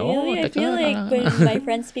 It's like, Really, oh, I feel like when my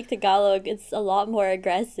friends speak Tagalog, it's a lot more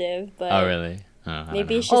aggressive. But oh, really? Oh, I don't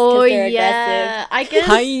maybe know. it's just because Oh they're aggressive. yeah, I guess.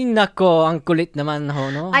 Hay nako, ang kulit naman,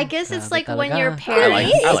 Hono. I guess it's Grabe like when your talaga.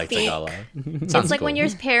 parents I like speak. Tagalog. It's Sounds like cool. when your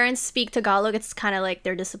parents speak Tagalog, it's kind of like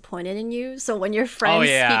they're disappointed in you. So when your friends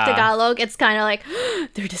yeah. speak Tagalog, it's kind of like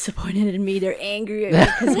they're disappointed in me. They're angry at me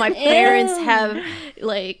because my parents have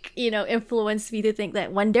influenced me to think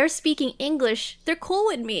that when they're speaking English, they're cool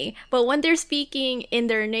with me. But when they're speaking in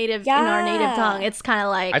their native, in our native Yeah. tongue, it's kind of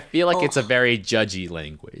like I feel like it's a very judgy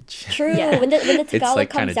language. True. Yeah. When the Tagalog like,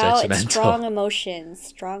 comes kinda out, it's judgmental. strong emotions.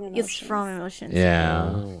 Strong emotions. it's strong emotions. Yeah.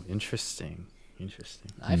 Oh, interesting.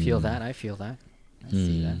 I feel that. I feel that. I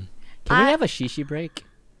see that. Can I- we have a shishi break?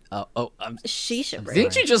 Shisha break.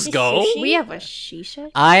 Didn't you just go? Sushi? We have a shisha.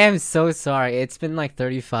 I am so sorry. It's been like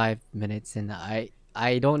 35 minutes and I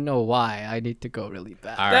don't know why. I need to go really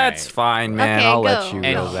bad. All That's right. fine, man. Okay, I'll go. let you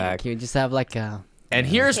And- go back. Can you just have like a And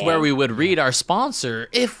here's Okay. where we would read our sponsor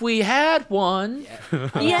if we had one.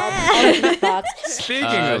 Yeah.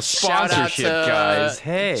 Speaking of shout out sponsorship, to- guys,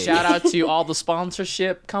 hey. Shout out to all the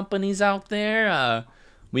sponsorship companies out there.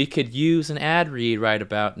 We could use an ad read right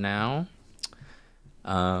about now.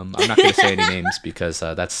 I'm not going to say any names because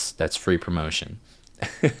that's free promotion.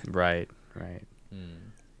 Right.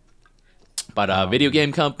 But video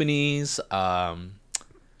game companies,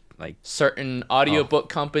 Like certain audiobook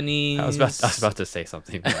companies. I was about to say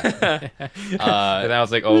something. And I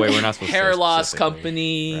was like, oh wait, we're not supposed to. hair say loss specifically.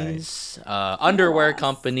 companies, underwear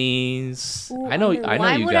companies. Ooh, I know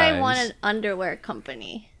Why you would guys. I want an underwear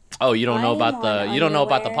company? Oh, you don't know I about want the you don't know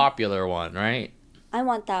about the underwear. popular one, right? I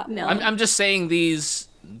want that. No. one. I'm just saying these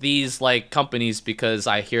like companies because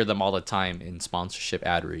I hear them all the time in sponsorship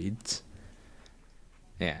ad reads.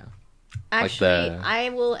 Yeah. Actually, the- I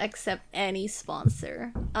will accept any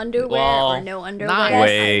sponsor, underwear Well, or no underwear. not-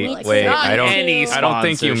 Wait, Me too. wait. Not I don't. any I don't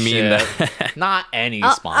think you mean sponsorship. that. Not any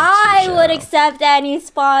I sponsorship. would accept any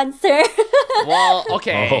sponsor. Well,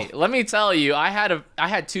 okay. Oh. Let me tell you, I had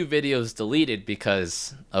 2 videos deleted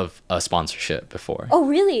because of a sponsorship before. Oh,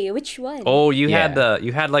 really? Which one? Oh, you Yeah.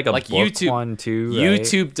 had like a Like book YouTube- one too. Right?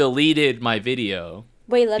 YouTube deleted my video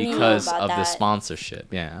Wait, let me know because about of that. the sponsorship.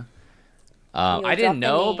 Yeah. You I didn't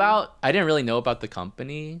drop the name. I didn't really know about the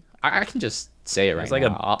company. I can just say it right It's like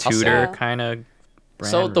now. a I'll say tutor say- kind of.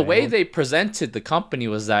 So the way they presented the company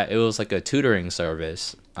was that it was like a tutoring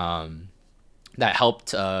service that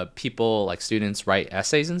helped people like students write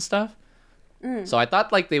essays and stuff. So I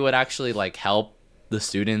thought like they would actually like help the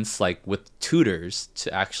students like with tutors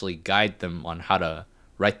to actually guide them on how to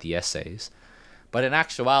write the essays. But in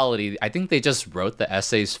actuality, I think they just wrote the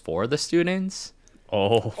essays for the students.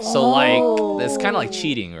 Oh, So like it's kind of like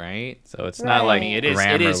cheating, right? so it's not like Right. It is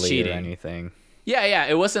Grammarly cheating. or anything. Yeah,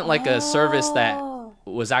 it wasn't like a service that Oh.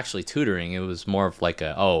 was actually tutoring. It was more of like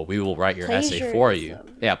we will write your essay for you.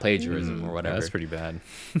 Plagiarism. Yeah, plagiarism or Yeah, whatever. that's pretty bad.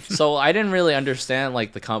 So I didn't really understand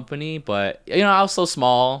like the company, but I was so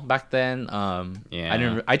small back then.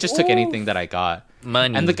 Yeah. I just took anything that I got.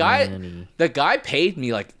 Money. And the guy paid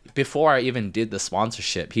me like before I even did the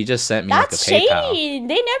sponsorship. He just sent me That's like a PayPal. shady.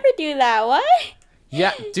 They never do that. What?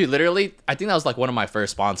 Yeah, dude, literally, I think that was like one of my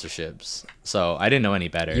first sponsorships. So I didn't know any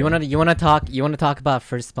better. You wanna talk about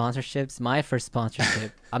first sponsorships? My first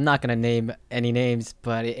sponsorship. I'm not gonna name any names,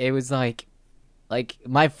 but it was like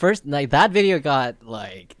my first that video got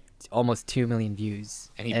like almost 2 million views.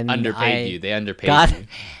 And he underpaid you. They underpaid got, you.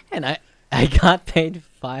 and I got paid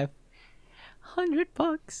 $500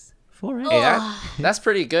 for it. Hey, that's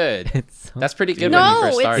pretty good. It's so That's pretty good when you No,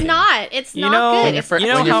 first started. it's not. It's You not know, good. when you It's fir- You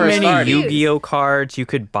know when you how first many started. Yu-Gi-Oh cards you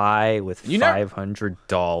could buy with You know-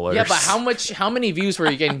 $500? Yeah, but how many views were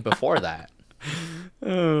you getting before that?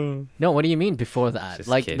 No, what do you mean before that? Just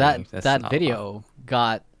like kidding. that That's that not video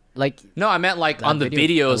got like No, I meant like That on the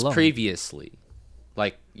video videos alone. previously.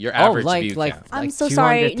 Like your average view count. I'm Like so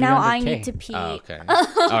sorry. 200, Now I 300K. need to pee. Oh, okay.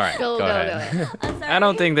 All right. Go, go go, ahead. go. I'm sorry. I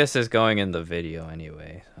don't think this is going in the video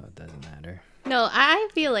anyway, so it doesn't matter. No, I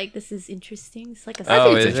feel like this is interesting. It's like a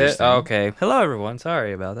Oh, think it's is it? interesting. Okay. Hello, everyone.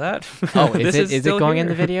 Sorry about that. Oh, is This it still going in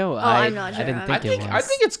the here. video? I'm not I sure. didn't I think it was. I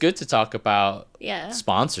think it's good to talk about yeah.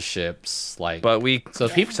 sponsorships. Like, But we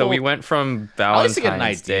so we went from At least to get an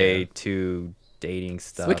Valentine's idea. Day to dating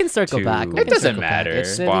stuff. we can circle to back. We It can doesn't circle back. matter.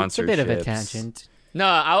 It's a bit of a Sponsorships. tangent. No,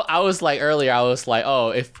 I was like earlier. I was like,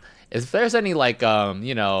 oh, if there's any like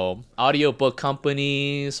audiobook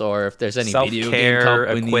companies or if there's any video game self-care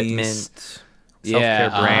companies, equipment, yeah,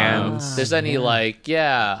 self-care brands. There's any like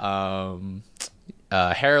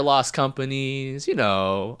hair loss companies,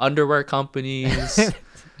 underwear companies,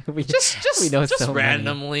 we just we know so many.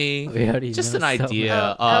 randomly, We already just know an so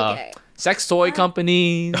idea. Okay. Sex toy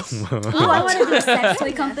companies. Oh, I want to do a sex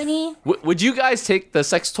toy company. Would you guys take the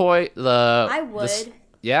sex toy? I would.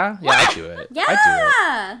 Yeah, I'd do it. Yeah. I'd do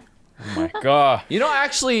it. Oh my god. I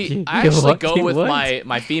actually You actually what? go You with what?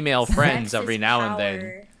 my female friends Sex every is now and power.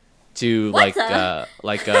 then to What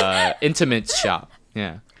like intimate shop.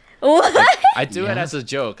 Yeah. What? I do it as a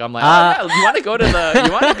joke. I'm like, Uh, oh, yeah, you want to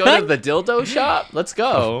go to the dildo shop? Let's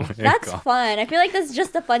go. That's fun. I feel like that's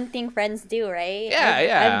just a fun thing friends do, right?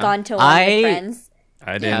 Yeah. I've gone to one with friends.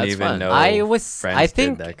 I didn't it's even fun. know. I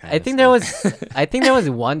think did that kind I of think stuff. I think there was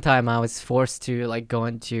one time I was forced to like go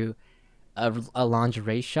into a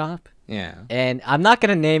lingerie shop, Yeah. and I'm not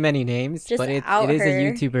gonna name any names, Just but it out is a her.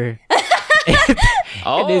 YouTuber.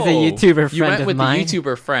 Oh, It is a YouTuber You friend went of with mine. the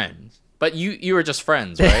YouTuber friend, but you were just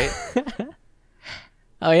friends, right?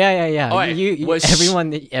 Oh yeah. Oh, wait, was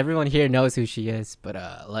sh- everyone here knows who she is, but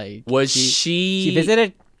like Was she she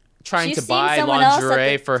visited? trying She's to seeing buy someone else at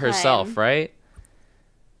lingerie the for herself, time. right?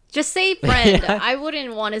 Just say friend. Yeah. I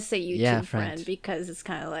wouldn't want to say YouTube Yeah, friend friend. because it's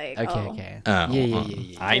kind of like Okay. Oh,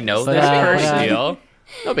 Yeah. I know But, this uh, No person. big deal.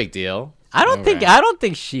 No big deal. I don't think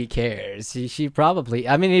Alright. she cares. She probably.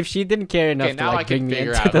 I mean, if she didn't care enough to now I like can bring me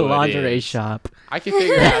figure into out the who it lingerie is. shop, I can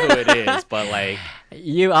figure out who it is, but like,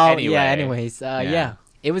 Anyway. yeah. Anyways, Yeah. yeah.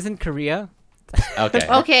 It was in Korea. okay.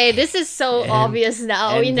 Okay, this is so obvious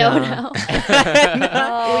now. We and, know uh, now.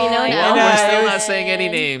 Oh, We know my now. Well, we're still it not was- saying any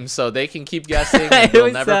names, so they can keep guessing. And It we'll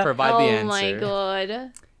was, never provide the Oh answer. my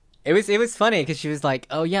god. It was funny because she was like,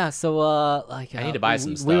 "Oh yeah, so like I need to buy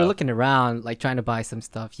some We were stuff." looking around, like trying to buy some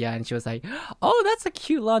stuff, yeah." And she was like, "Oh, that's a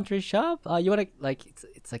cute laundry shop. You wanna like?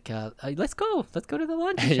 It's like let's go to the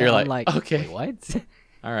laundry shop." You're I'm like, "Okay." "Wait, what?"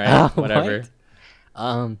 All right, What? whatever.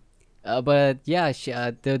 But yeah,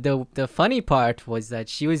 the funny part was that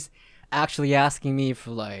she was actually asking me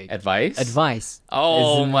for like advice.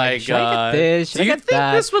 Oh Is it, my like, should I get god. this? Should Do I you get think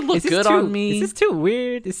that? this would look Is good too, on me? Is this too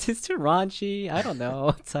weird? Is this too raunchy? I don't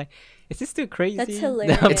know. It's like, is this too crazy? That's No,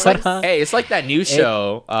 hilarious. It's like, but, hey, it's like that new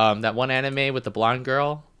show, that one anime with the blonde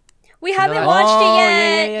girl. We haven't that- watched oh, it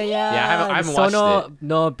yet. Yeah. Yeah, I haven't watched Sono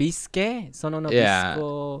no Bisque? Sono no Yeah.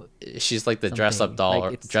 Bisco. She's like the dress up Something. doll, Like,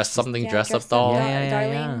 or it's- dress something Yeah, dress up dress up doll. doll. Yeah.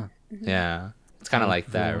 Darling. Yeah, it's kind of like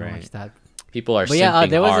I that, really right? watched that. People are But yeah, simping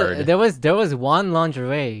there was hard. there was one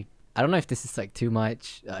lingerie. I don't know if this is like too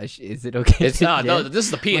much. Is it okay? It's to not. No, share? this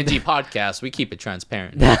is the PNG podcast. We keep it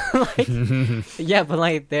transparent. Like, yeah, but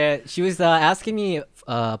like there, she was asking me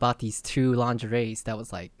about these two lingeries that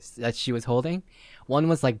was like that she was holding. One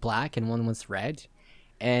was like black and one was red,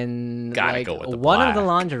 and Gotta like go with the one of the black.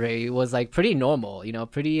 lingerie was like pretty normal, you know,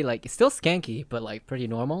 pretty like still skanky, but like pretty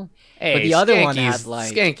normal. Hey, but the other one had skanky's-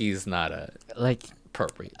 like skanky's not a like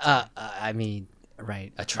appropriate. I mean,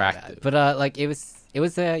 right, my Attractive. bad. But like it was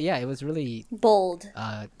yeah, it was really Bold.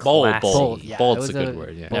 bold, classy. bold, Yeah, it bold's was a good a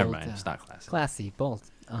word. Yeah, bold, never mind. It's not classy. classy, bold.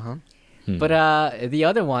 Uh-huh. Hmm. But the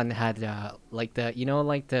other one had like the, you know,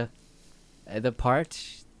 like the part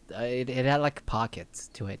it had like pockets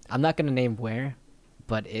to it. I'm not gonna name where,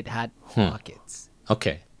 but it had pockets.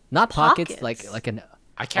 Okay, Not pockets, Pockets? like an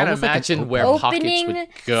I can't Almost like an imagine open- where pockets Opening would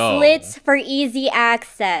go. slits for easy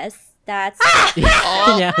access. That's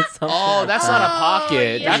yeah. something Oh, like that's that. not a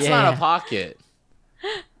pocket. That's not Yeah. a pocket.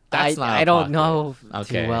 That's not. I a don't pocket. know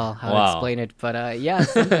Okay. too well how Wow. to explain it, but yeah,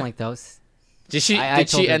 something like those. Did she? I Did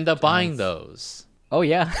told she her end up buying once. those? Oh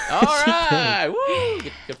yeah. All right. Woo!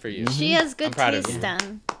 Good for you. She has good I'm proud of taste you.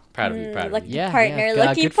 then. Proud of you. Proud of lucky you. Yeah, partner, yeah.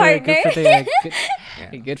 lucky good for, partner. Good for the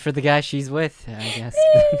Yeah. good for the guy she's with, I guess.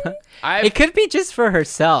 I've, It could be just for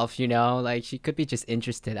herself, you know, like she could be just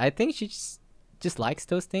interested. I think she just likes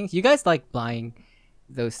those things. You guys like buying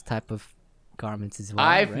those type of garments as well.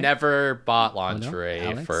 I've right? never bought lingerie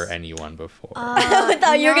Alex? for anyone before. I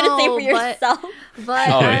thought you were gonna say for No, but- yourself. But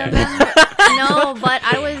Oh, I yeah. remember, no, but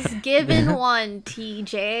I was given one.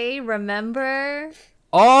 TJ, remember?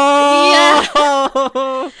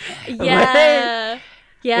 Oh Yeah,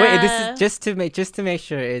 yeah. Wait, this is just to make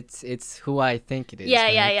sure it's who I think it is. Yeah,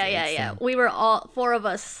 right? yeah. We were four of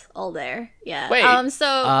us all there. Yeah. Wait.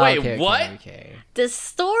 So Wait, what? Okay. the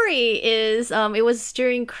story is, it was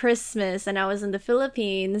during Christmas, and I was in the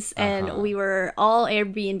Philippines, and we were all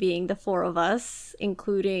Airbnb-ing, the four of us,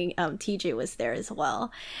 including TJ was there as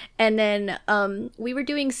well, and then we were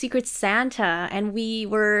doing Secret Santa, and we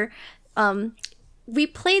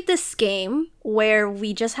played this game where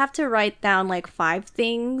we just have to write down like 5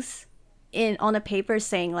 things on a paper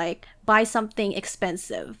saying like, buy something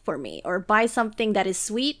expensive for me, or buy something that is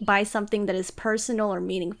sweet, buy something that is personal or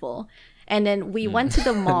meaningful. And then we went to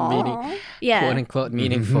the mall. Quote Yeah, unquote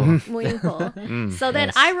meaningful. meaningful. So then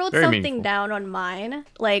yes. I wrote Very something meaningful. down on mine,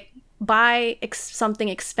 like buy something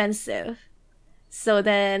expensive. So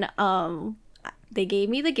then they gave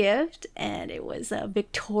me the gift, and it was a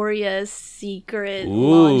Victoria's Secret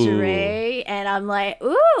Ooh. lingerie, and I'm like,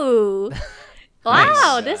 ooh,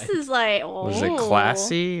 wow, Nice. this is like, Was it oh.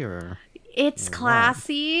 classy or? It's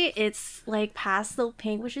classy. It's like pastel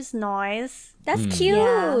pink, which is nice. That's cute.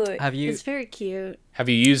 Yeah. Have you? It's very cute. Have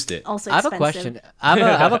you used it? Also I have expensive. a question. I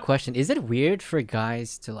have a question. Is it weird for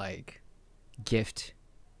guys to like gift,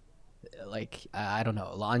 like I don't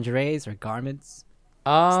know, lingeries or garments?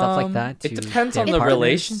 Stuff like that It to depends on their the partners?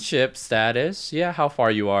 relationship status. Yeah, how far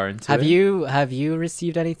you are into Have it. you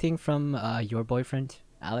received anything from your boyfriend,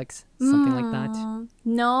 Alex? Something like that?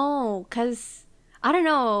 No, because I don't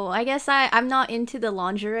know. I guess I'm not into the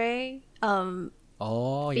lingerie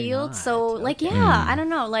Oh, you're field. not. So like, Okay. yeah, I don't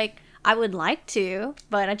know. Like, I would like to,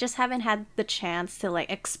 but I just haven't had the chance to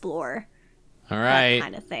like explore All that right.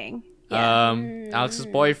 kind of thing. Yeah. Alex's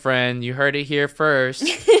boyfriend, you heard it here first.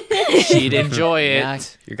 She'd enjoy it. Yeah.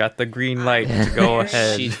 You got the green light to go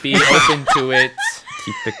ahead. She'd be open to it.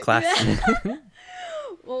 Keep it classy.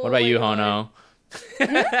 What about you, Hono?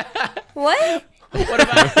 What? What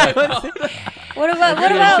about you? What about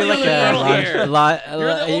I feel like me? Here.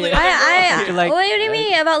 You're the only- I feel like- what do you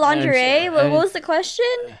mean about lingerie? What was the question?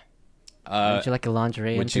 Would you like a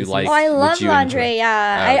lingerie? would you enthusiast? like- Oh, I would love you lingerie. enjoy-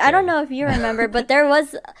 Yeah, Okay. I don't know if you remember, but there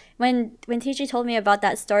was when TJ told me about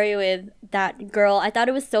that story with that girl. I thought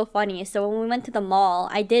it was so funny. So when we went to the mall,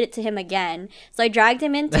 I did it to him again. So I dragged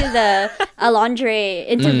him into the lingerie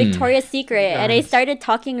into Victoria's Secret, and I started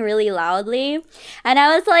talking really loudly, and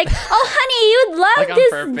I was like, "Oh, honey, you'd love Like on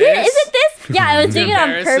this. purpose? Isn't this? Yeah, I was doing it on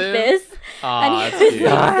embarrass him? purpose." Aw, And that's he was cute.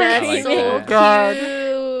 like, I That's like so that.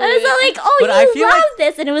 cute. I was all like, "Oh, But I you feel love like-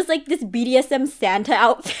 this," and it was like this BDSM Santa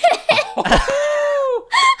outfit.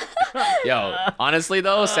 Yo, honestly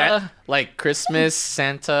though, like Christmas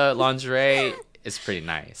Santa lingerie is pretty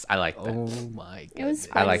nice. I like that. Oh my god. It was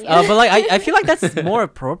I like funny. But like I feel like that's more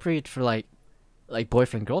appropriate for like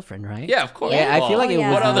boyfriend girlfriend, right? Yeah, of course. Yeah, I feel like it yeah.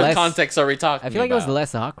 was What other less, context are we talking I feel like it was about?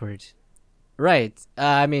 less awkward. Right.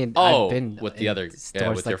 I mean, Oh, I've been with the in other- yeah,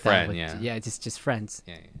 stores with like your that friend, with- yeah. Yeah, just friends.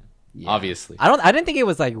 Yeah, yeah. Yeah. Obviously. I didn't think it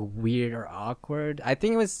was like weird or awkward. I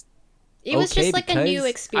think it was It was okay just like a new because-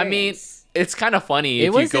 experience. I mean, it's kind of funny It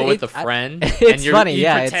if was- you go with it- a friend it's and funny, you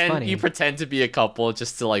yeah, it's pretend funny. you pretend to be a couple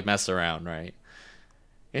just to like mess around, right?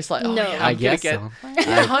 It's like, oh No. yeah, I I'm gonna guess get. so.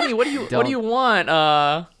 Yeah, honey, what do you Don't- want?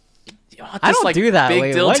 You want I this, don't like, do that. big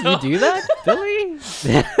Wait, what? dildo? You do that,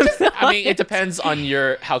 Billy? I mean, it depends on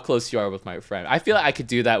how close you are with my friend. I feel like I could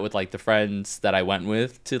do that with like the friends that I went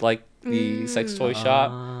with to like the sex toy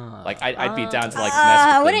shop. Like I'd be down to like mess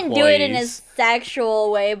with I the wouldn't do it in a employees.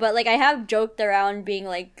 sexual way, but like I have joked around being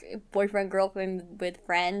like boyfriend girlfriend with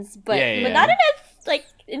friends, but Yeah. but not in a like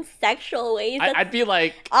in sexual ways. That's I'd be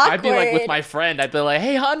like with awkward. my friend. I'd be like,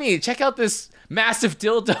 "Hey, honey, check out this massive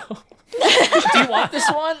dildo. Do you want this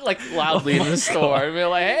one?" Like loudly in the store. I'd be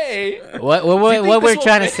like, "Hey." What think we're this will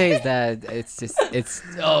trying to fit? say is that it's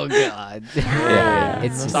oh god. Yeah.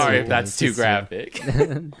 It's just Sorry if so- that's it's too just so- graphic.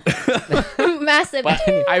 Massive. But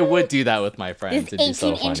I would do that with my friends. This It'd be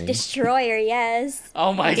so 18-inch funny. destroyer, yes.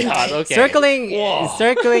 Oh my god. Okay. Circling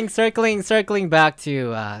back to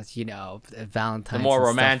Valentine's, The more and stuff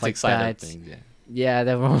romantic like side that. of things. Yeah. Yeah,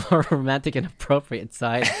 the more romantic and appropriate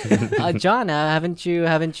side. John, haven't you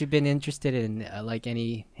been interested in like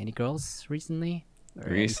any girls recently? Or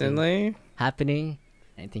anything Recently, happening?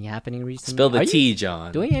 Anything happening recently? Spill the Are you tea,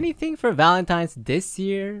 John. doing anything for Valentine's this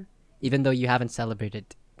year, even though you haven't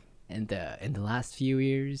celebrated in the last few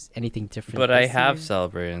years? Anything different? but I this have year?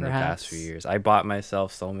 celebrated in the past few perhaps? years. I bought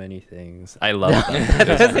myself so many things. I love them.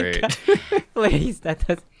 It's great. Please, that's.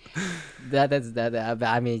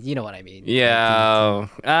 I mean, you know what I mean. Yeah.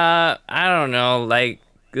 I don't know. Like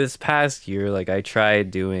this past year, like I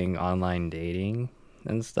tried doing online dating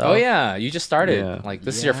and stuff. Oh yeah, you just started. Yeah. Like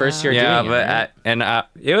this is your first year Yeah, doing it.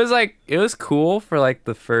 but it was cool for like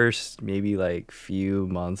the first maybe like few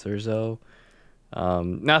months or so.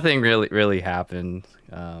 Nothing really happened.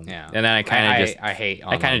 Yeah. And then I kind of I hate.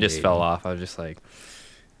 I kind of just fell off. I was just like,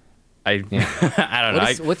 I don't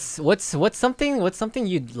know. What's something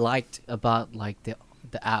you liked about like the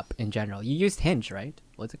app in general? You used Hinge, right?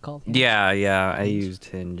 What's it called? Hinge? Yeah, I used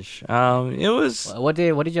Hinge. It was What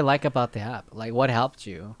did you like about the app? Like, what helped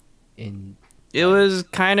you in? it was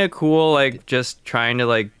kind of cool, like just trying to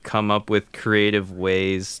like come up with creative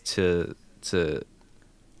ways to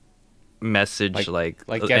message Like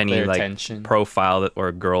get any their like attention. profile that, or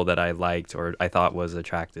a girl that I liked or I thought was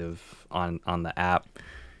attractive on the app.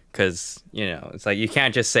 Because it's like you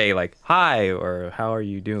can't just say like hi or how are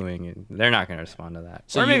you doing, and they're not gonna respond to that.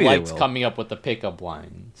 So Or you maybe they liked will. coming up with the pickup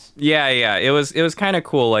lines. Yeah, it was kind of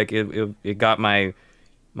cool. Like it got my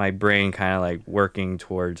brain kind of like working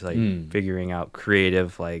towards like figuring out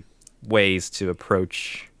creative like ways to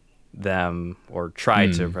approach them or try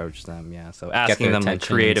to approach them. Yeah, so asking their them like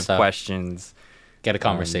attention and creative stuff. questions. Get a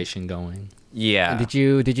conversation going. Yeah. Did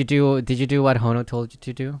you do what Hono told you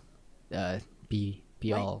to do?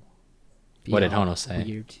 Be all. Be What did all Hono say?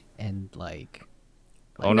 Weird and like.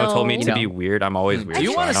 Ono told me No. to be weird. I'm always weird.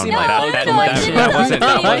 you so wanna I don't see know. my That- photo? that- No, that wasn't don't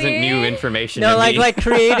that be wasn't new weird. information. No, to me. like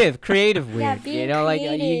creative Yeah, weird. being Like you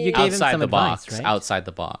creative. gave him Outside some the advice, box. right? Outside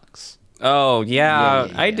the box. Oh yeah,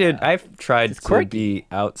 Yeah, I did. yeah. I've tried It's to quirky. be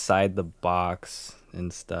outside the box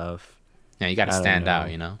and stuff. Yeah, you got to I don't stand know. out.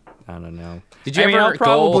 You know. I don't know. Did you I mean, ever I'll go?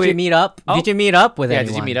 probably- Did you meet up? Oh. Did you meet up with Yeah,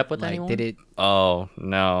 anyone? did you meet up with like, anyone? Did it? Oh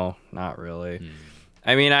no, not really.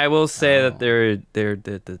 I mean, I will say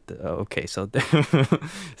that okay. So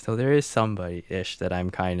so there is somebody ish that I'm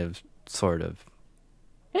kind of sort of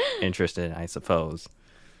interested in, I suppose.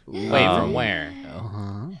 Wait, from where?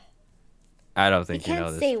 I don't He think you know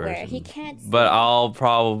can't this say person. where. He can't. Say But I'll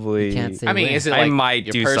probably. You can't say I mean, where. is it I like might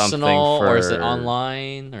your do personal something or is it for-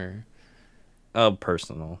 online or?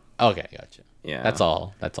 Personal. Okay, gotcha. Yeah. That's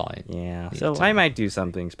all. That's all. Yeah. need So to I know. might do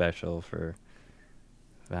something special for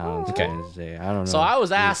Valentine's Day. I don't know. So I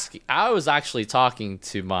was actually talking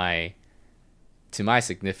to my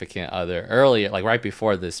significant other earlier, like right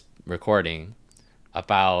before this recording,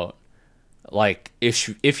 about like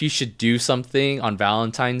if you should do something on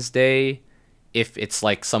Valentine's Day, if it's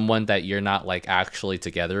like someone that you're not like actually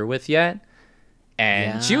together with yet.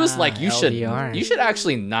 And she was like, you LDR. should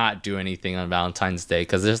actually not do anything on Valentine's Day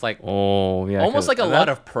because there's like Oh yeah. almost 'cause like a that- lot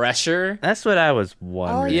of pressure. That's what I was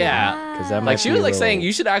wondering. Yeah. Because that Like might she be was a like saying little-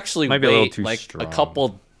 you should actually might be a little wait too like strong.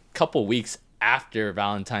 a couple weeks after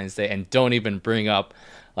Valentine's Day and don't even bring up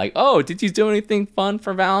like, oh, did you do anything fun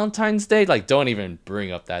for Valentine's Day? Like, don't even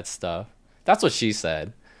bring up that stuff. That's what she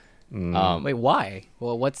said. Wait, why?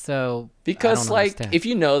 Well, what's so? Because like if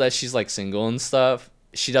you know that she's like single and stuff,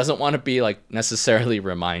 she doesn't want to be like necessarily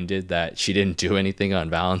reminded that she didn't do anything on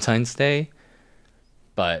Valentine's Day.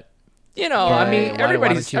 But I mean, why don't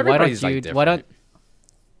everybody's you- like different.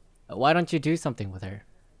 why don't you do something with her?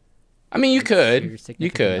 I mean, you your could,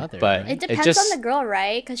 significant other, but right? It depends just, on the girl,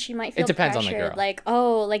 right? Because she might feel depends on the pressured. girl. Like,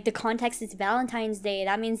 oh, like the context is Valentine's Day.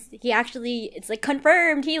 That means he actually, it's like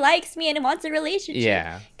confirmed he likes me and wants a relationship.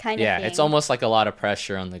 Yeah. Kind of Yeah, thing. it's almost like a lot of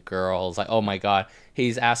pressure on the girl. It's like, oh my god,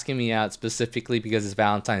 he's asking me out specifically because it's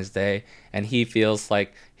Valentine's Day, and he feels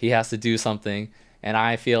like he has to do something, and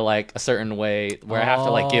I feel like a certain way where I have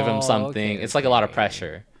to like give him something. okay, It's like a lot of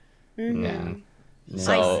pressure. Yeah.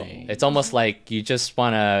 So it's almost like you just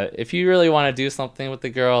wanna, if you really want to do something with the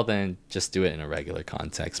girl, then just do it in a regular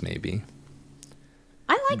context, maybe.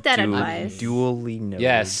 I like that advice. Duly noted.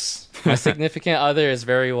 Yes, my significant other is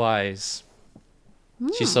very wise.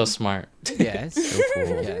 She's so smart. Yes. So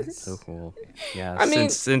cool. Yes. So cool. Yeah. I mean,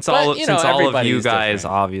 since but, all you know, since all of everybody you is guys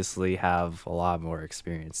different. obviously have a lot more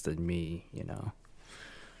experience than me, you know.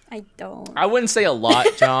 I don't. I wouldn't say a lot,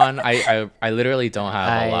 John. I literally don't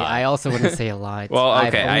have a lot. I also wouldn't say a lot. Well,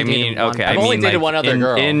 I've okay. only I mean, dated one okay. I've I only mean, dated like, one other in,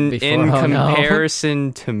 girl in before Hono.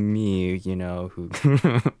 comparison to me, you know, who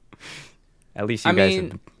at least you I guys,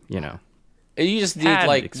 mean, have, you know. You just need had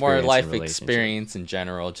like more experience in life relationships. experience in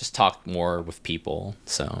general. Just talk more with people.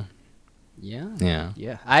 So Yeah. yeah.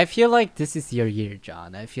 Yeah. I feel like this is your year,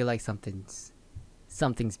 John. I feel like something's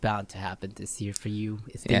bound to happen this year for you.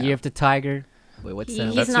 It's the Yeah. year of the tiger. Wait, what's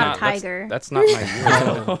He's that? not tiger. That's not my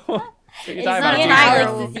year. It's not me a and tiger.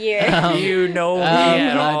 Alex's year. Do you know me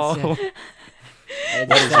at all? What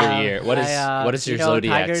What is your year? What is your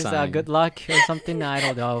zodiac tigers, sign? good luck or something? I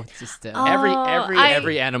don't know. It's just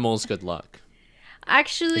Every animal's good luck.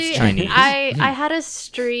 Actually, It's Chinese. I had a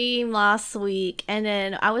stream last week, and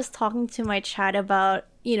then I was talking to my chat about,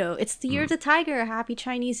 you know, it's the year of the tiger, happy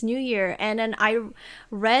Chinese New Year, and then I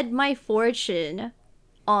read my fortune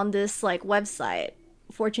on this like website,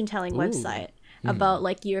 fortune telling website about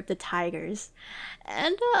like year of the tigers,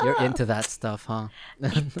 and You're into that stuff, huh?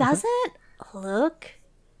 it doesn't look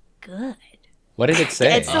good. What did it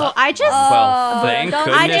say? And so I just Well, thank don't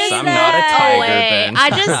goodness say I'm that. not a tiger away. then. I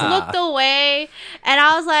just looked away, and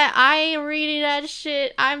I was like, I ain't reading that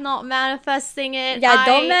shit. I'm not manifesting it. Yeah,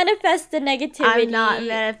 don't manifest the negativity. I'm not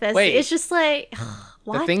manifesting. Wait. It's just like,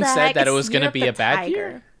 what thing the said heck? that it It's was gonna year be of a the bad tiger.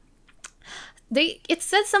 year? It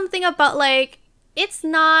said something about like it's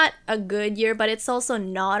not a good year, but it's also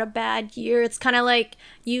not a bad year. It's kind of like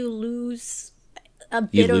you lose a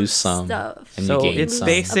bit of lose some, stuff. and you So gain it's some.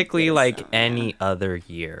 basically Of like some, any other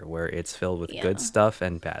year where it's filled with Yeah. good stuff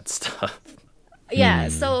and bad stuff. Yeah,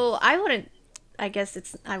 so I wouldn't. I guess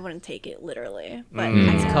I wouldn't take it literally, but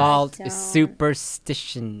It's Yeah, called don't.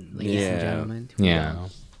 superstition, ladies and Yeah. gentlemen. Yeah.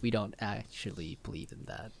 We don't actually believe in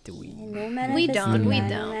that, do we? No We manifesting don't, we that,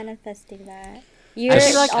 don't. No manifesting that. I You're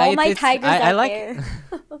feel like all my it's- tigers I out like- there.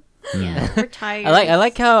 yeah, we're tired. I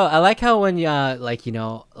like how when like you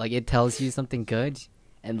know like it tells you something good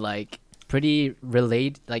and like pretty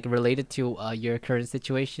related to your current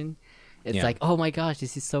situation. It's Yeah. like, oh my gosh,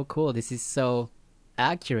 this is so cool. This is so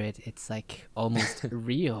accurate. It's like almost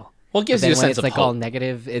real. Well, it gives But you a then when sense it's of like all hope.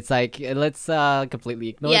 negative, it's like completely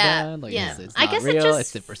ignore that. Like, it's I not guess real. it It's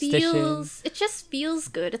just superstition. feels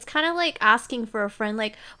good. It's kind of like asking for a friend,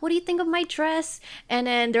 like, "What do you think of my dress?" And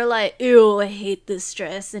then they're like, "Ew, I hate this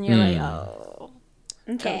dress," and you're like, "Oh,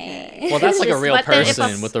 Okay. Well, that's like a Just- real but then if a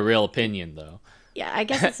person with a real opinion, though, yeah." I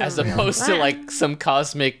guess it's a as real opposed to one. like some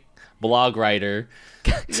cosmic blog writer.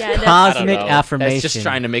 yeah, that's, I don't Cosmic know, affirmation. that's just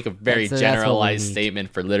trying to make a very That's what we generalized need.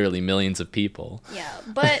 statement for literally millions of people. yeah,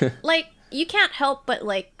 but like you can't help but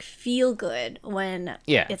like feel good when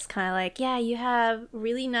Yeah. it's kind of like, yeah, you have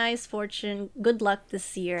really nice fortune, good luck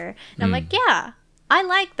this year, and I'm like, yeah, I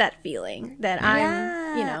like that feeling that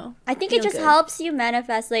I'm, you know, I think it feel just good. helps you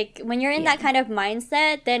manifest. Like when you're in that Yeah. kind of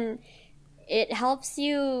mindset, then it helps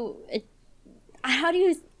you. How do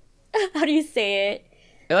you say it?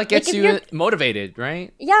 It like gets if you you're- motivated,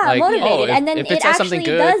 right? Yeah, Like, motivated, if- and then if it, it says actually something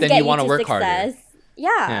good, does then get you wanna to work harder. success.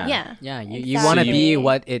 Yeah. Yeah. Yeah, you Exactly. want to be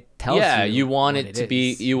what it tells you. Yeah, you want what it to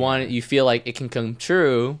be. is. You want it. You feel like it can come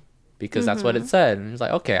true because that's what it said. And it's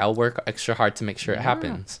like, okay, I'll work extra hard to make sure it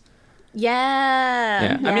happens. Yeah.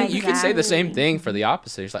 Yeah, I Yeah, mean, you could say the same exactly. thing for the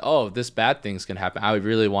opposite. It's like, oh, this bad thing's gonna happen. I would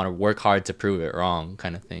really want to work hard to prove it wrong,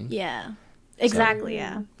 kind of thing. Yeah. Exactly,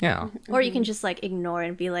 yeah. Yeah. Or you can just like ignore it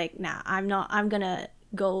and be like, nah, I'm gonna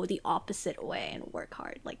go the opposite way and work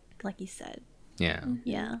hard, like you said. Yeah.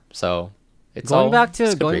 Yeah. So it's Going all, back it's to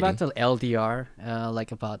good going reading. back to LDR,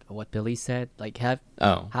 like about what Billy said. Like,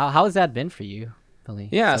 Oh. how has that been for you, Billy?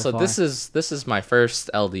 Yeah, so so this is my first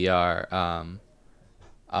LDR.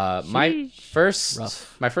 My Sheesh.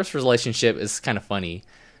 Rough. first relationship is kind of funny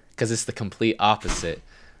because it's the complete opposite.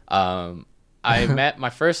 I met my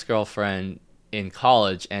first girlfriend in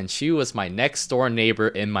college, and she was my next door neighbor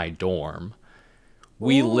in my dorm.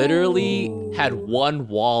 we literally had one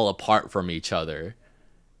wall apart from each other.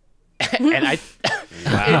 And I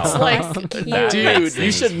Wow. it's like, That dude, makes you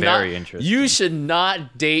things should very not interesting. you should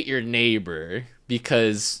not date your neighbor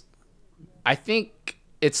because I think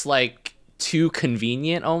it's like too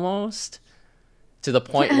convenient almost to the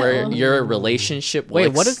point where your relationship Wait,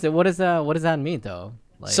 licks- what does that mean though?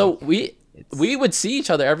 Like, so we would see each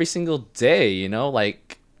other every single day, you know,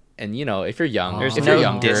 like, and you know, if you're young, There's if no you're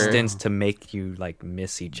younger, distance to make you like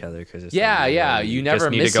miss each other because it's Yeah, like, yeah, well, you just never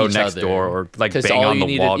need miss to go each next other. door or like 'Cause bang all on you the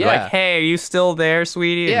needed- wall, be yeah. like, "Hey, are you still there,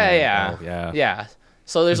 sweetie?" And Yeah, like, yeah, "Oh, yeah, yeah.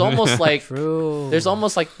 So there's almost like true. there's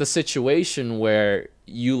almost like the situation where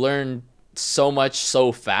you learn so much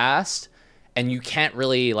so fast, and you can't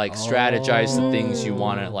really like strategize the things you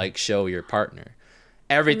want to like show your partner.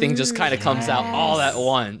 Everything just kind of comes out all at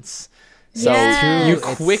once. So Yes. you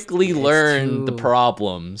It's quickly it's learn the true.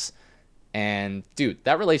 problems. And dude,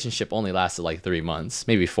 that relationship only lasted like 3 months,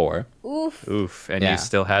 maybe 4. Oof. Oof, and Yeah. you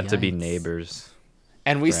still had to be Yikes. neighbors.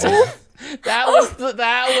 And we still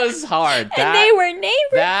that was hard. And they were neighbors.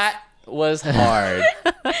 That was hard.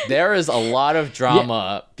 There is a lot of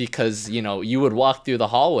drama because, you know, you would walk through the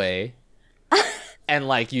hallway and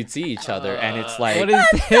like you'd see each other and it's like what is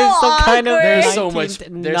this? so Some kind of awkward. there's so much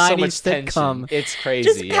 1990s tension. sitcom. It's crazy.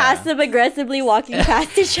 Just yeah. passive aggressively walking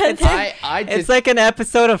past each other. I did It's like an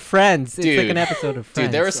episode of Friends. It's like Dude. an episode of Friends.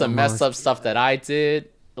 dude, there was some messed almost. up stuff that I did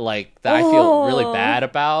like that I feel really Oh. bad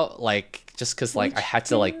about, like just cuz like I had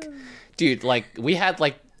to like dude, like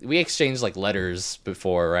we exchanged like letters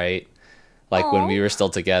before, right? Like when we were still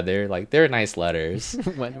together, like they're nice letters.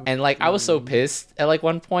 When- And like I was so pissed at like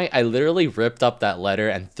one point, I literally ripped up that letter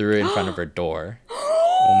and threw it in front of her door.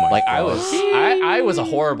 Oh my Like god. I was a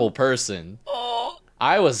horrible person.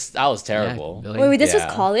 I was Yeah, terrible. Billy. Wait, this Yeah.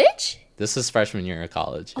 was college? This was freshman year of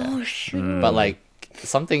college. Yeah. Oh shoot. But like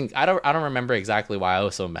something I don't remember exactly why I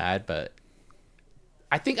was so mad, but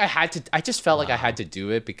I think I just felt like I had to do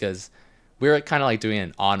it because we were kind of like doing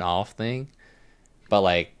an on off thing. But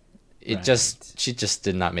like she just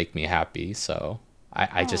did not make me happy, so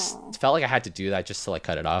I just felt like I had to do that just to like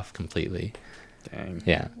cut it off completely. Dang.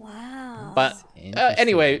 Yeah. Wow. But Interesting.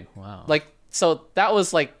 anyway, Wow. like so that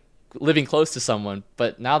was like living close to someone,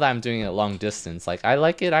 but now that I'm doing it long distance, like I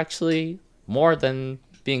like it actually more than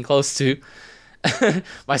being close to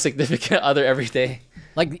my significant other every day.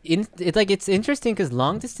 Like it's interesting because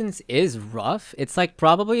long distance is rough. It's like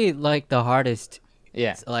probably like the hardest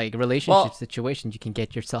Yeah. like relationship Well- situation you can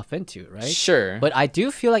get yourself into, right? Sure. But I do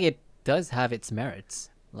feel like it does have its merits.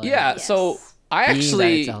 Like, yeah, so I being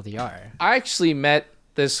actually that it's LDR. I actually met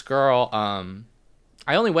this girl.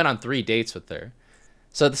 I only went on 3 dates with her.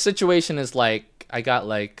 So the situation is like I got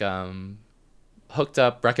like hooked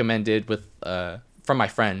up, recommended with from my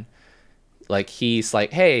friend. Like he's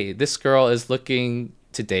like, hey, this girl is looking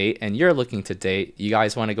to date, and you're looking to date. You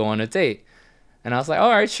guys want to go on a date? And I was like, all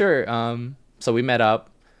right, sure. So we met up,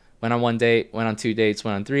 went on 1 date, went on 2 dates,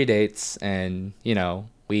 went on 3 dates, and you know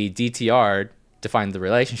we DTR'd to find the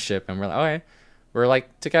relationship, and we're like, okay, we're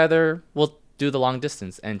like together. We'll do the long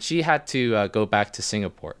distance, and she had to go back to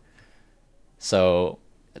Singapore. So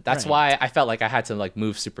that's why I felt like I had to like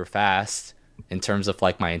move super fast in terms of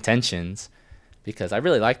like my intentions, because I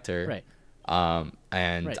really liked her. Right.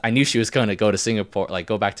 And Right. I knew she was going to go to Singapore, like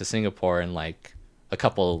go back to Singapore in like a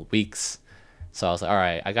couple weeks. So I was like, all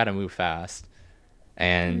right, I got to move fast.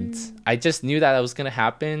 And I just knew that was going to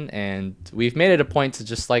happen. And we've made it a point to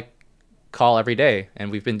just like call every day.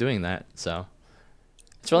 And we've been doing that. So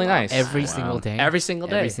it's really nice. Every single day. Every single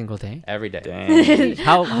day. Every single day. Every day. Dang.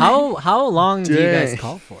 How long do you guys Dang.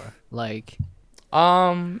 call for? Like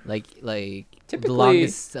Typically- the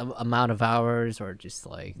longest amount of hours, or just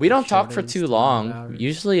like We the don't talk for shortest too amount of long. hours?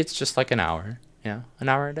 Usually it's just like an hour. Yeah. An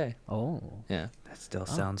hour a day. Oh. Yeah. That still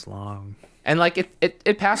sounds long. And like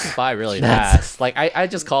it passes by really That's- fast. Like I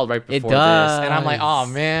just called right It before this, and I'm like, oh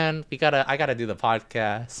does. man, I gotta do the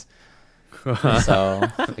podcast. So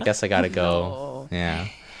I guess I gotta go. Yeah.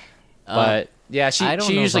 But yeah, I don't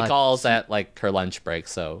she know usually about- calls at like her lunch break,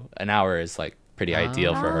 so an hour is like pretty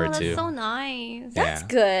ideal for her Oh, too. that's so nice. That's Yeah.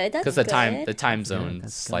 good. That's Because good. the time zones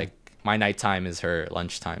that's good. like my nighttime is her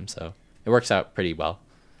lunchtime, so it works out pretty well.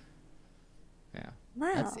 Yeah.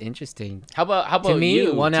 Wow. That's interesting. How about To me,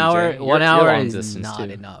 you, 1 TJ? hour You're- one you're hour long is distance, not too.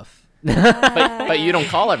 enough. But you don't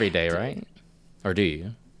call every day, right? Or do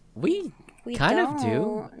you? We We kind of do.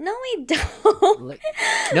 don't. No, we don't. Like,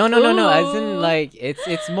 no. As in like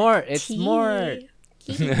it's more Tea.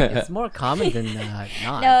 it's more common than not.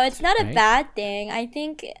 No, it's not a right? bad thing. I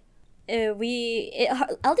think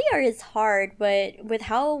LDR is hard, but with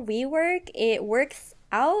how we work, it works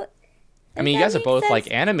out I mean, you guys are both like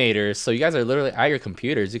animators, so you guys are literally at your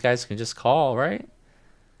computers. You guys can just call, right?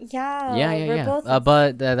 Yeah. Yeah. We're both.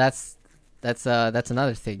 But that's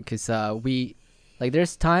another thing, because we like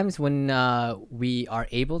there's times when we are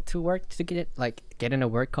able to work to get in a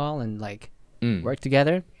work call and like work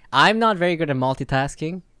together. I'm not very good at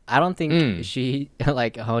multitasking. I don't think she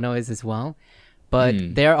like Hono is as well.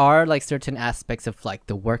 But there are like certain aspects of like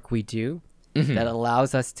the work we do that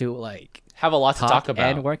allows us to like have a lot to talk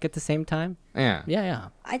about and work at the same time. Yeah.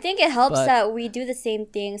 I think it helps But- that we do the same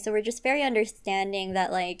thing, so we're just very understanding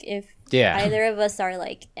that like if Yeah. either of us are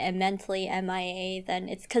like mentally MIA, then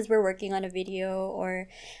it's because we're working on a video, or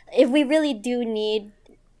if we really do need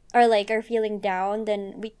or like are feeling down,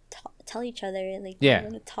 then we tell each other like we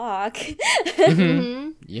want to talk.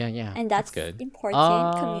 Yeah. And that's good.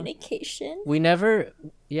 important. Communication. We never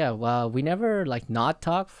like not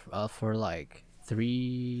talk for like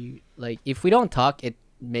 3, like if we don't talk, it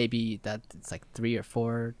maybe that it's like 3 or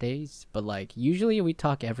 4 days, but like usually we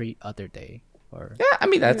talk every other day. Or Yeah, I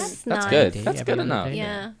mean that's nice. good. Day, That's every good other enough. day.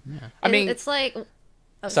 Yeah. I mean, it's like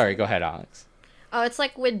sorry, go ahead, Alex. oh, it's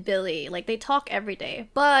like with Billy. Like they talk every day,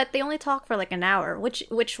 but they only talk for like an hour, which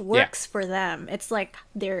works for them. It's like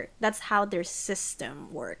that's how their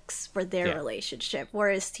system works for their relationship.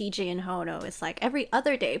 Whereas TJ and Hono, it's like every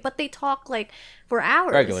other day, but they talk like for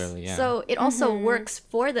hours Regularly, yeah. So it also works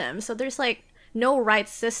for them. So there's like no right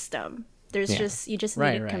system. There's just you just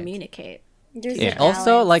need to Right. communicate. There's Yeah. a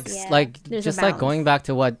Also balance, like There's a just like balance. going back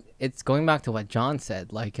to what John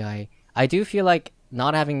said, like I do feel like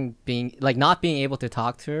not being able to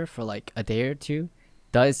talk to her for like a day or two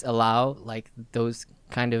does allow like those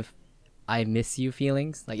kind of I miss you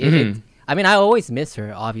feelings. Like I mean I always miss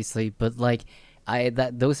her obviously, but like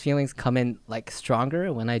those feelings come in like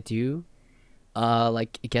stronger when I do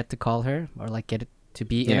like get to call her or like get to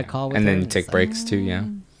be in a call with and her. then It's take like, breaks too. Yeah.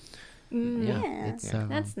 Yeah. It's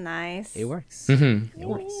That's nice. it works. Mm-hmm. It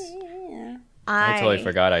works. Yeah. I totally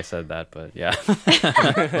forgot I said that, but yeah.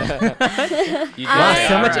 You Wow, did.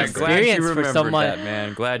 so much Alright, glad you experience for remembered someone- that,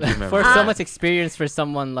 man. Glad you remember. For that. so much experience for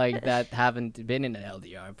someone like that haven't been in an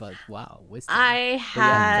LDR, but wow, wisdom. I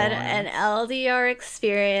had go on. an LDR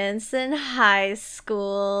experience in high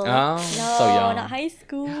school. Oh, No, so young. not high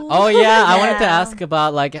school. Oh yeah, I wanted to Yeah. ask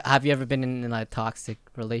about like, have you ever been in a toxic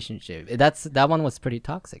relationship? That one was pretty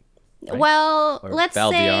toxic. right? Well, Or let's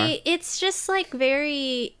LDR. say it's just like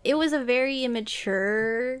it was a very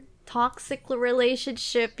immature toxic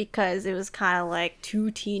relationship because it was kind of like two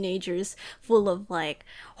teenagers full of like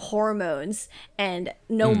hormones and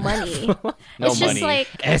no money. No It's just money. like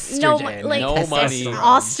Estrogen. like No money.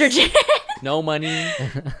 estrogen. No money,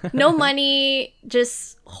 No money,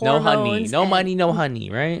 just no hormones. honey. No and- money, no honey,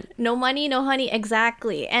 right? No money, no honey,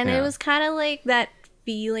 exactly. And Yeah. it was kind of like that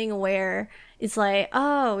feeling where it's like,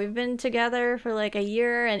 oh, we've been together for like a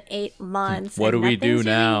year and 8 months. What and do we do nothing's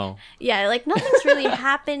really- now? Yeah, like nothing's really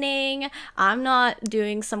happening. I'm not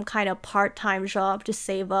doing some kind of part-time job to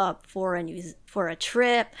save up for a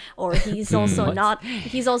trip, or he's also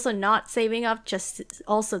not saving up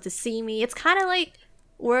also to see me. It's kind of like,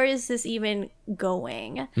 where is this even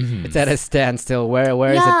going? It's at a standstill. Where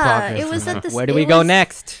is it Yeah, progress? it was at the- Where do it we go was-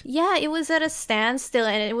 next? Yeah, it was at a standstill,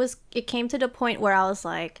 and it came to the point where I was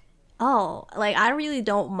like, oh, like I really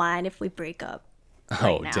don't mind if we break up.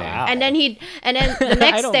 Oh, now. damn. And then the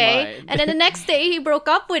next don't day, mind. and then the next day he broke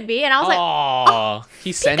up with me, and I was like, Oh,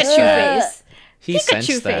 he sensed Pikachu that. face, He sensed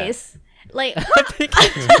Pikachu that. face. Like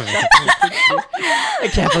I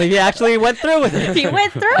can't believe he actually went through with it. he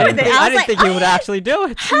went through I with didn't it. think, I I was didn't like, think he would actually do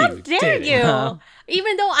it. how You dare did. you?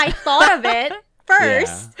 Even though I thought of it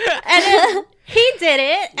first, and then he did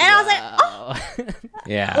it, and I was like, oh,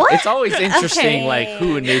 Yeah, What? it's always interesting, Okay. like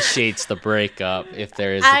who initiates the breakup if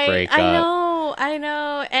there is a breakup. I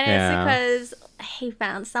know, and Yeah. it's because he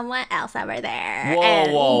found someone else over there. Whoa,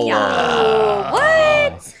 and whoa, yeah.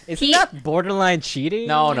 What? Isn't He- that borderline cheating?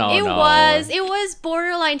 No, no, It no. was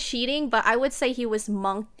borderline cheating, but I would say he was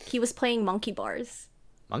playing monkey bars.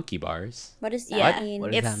 Monkey bars. What does that Yeah. mean?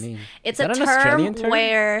 What does It's- that mean? It's Is a that an Australian term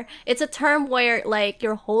term? where like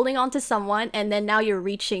you're holding on to someone and then now you're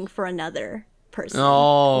reaching for another person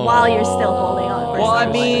Oh. while you're still holding on. For Well, I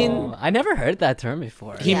someone. mean, Oh, I never heard that term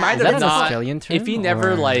before. he Yeah. might Is that have an not. Australian term? If he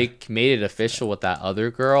never or- like made it official with that other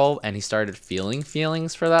girl, and he started feeling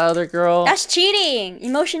feelings for that other girl, That's cheating.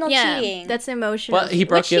 Emotional cheating. that's emotional. but he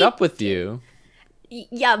broke Which it up with you.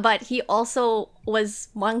 Yeah, but he also was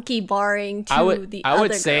monkey barring to I would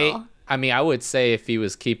other say. girl. I mean, I would say if he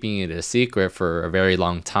was keeping it a secret for a very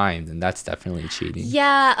long time, then that's definitely cheating.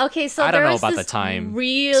 Yeah, okay, so I don't there know was about this the time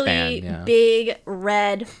really span, yeah. big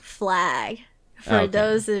red flag for Okay.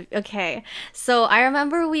 those of, okay. So I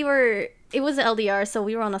remember we were it was LDR, so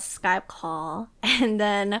we were on a Skype call, and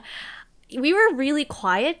then we were really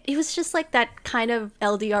quiet. It was just like that kind of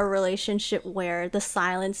LDR relationship where the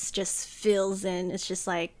silence just fills in. It's just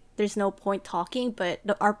like there's no point talking, but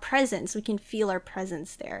our presence, we can feel our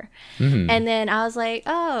presence there. And then I was like,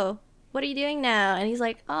 oh, what are you doing now? And he's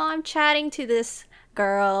like, oh, I'm chatting to this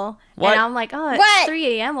girl. What? And I'm like, oh, it's What?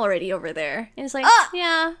 3 a.m. already over there. And he's like,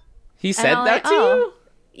 yeah. He said I'm that like, to oh. you?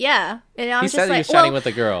 Yeah. And I He was said just he like, was chatting well, with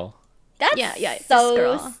a girl. That's Yeah, this so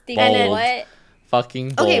girl. stupid. And then- What? Fucking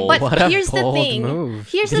bold. okay, but What a here's the bold thing. move.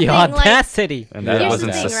 Here's the The thing, like, audacity. And that here's the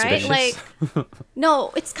wasn't thing, right? suspicious. Like,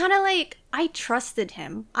 no, it's kind of like I trusted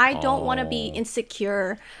him. I don't want to be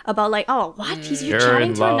insecure about like, oh, what? You're You're chatting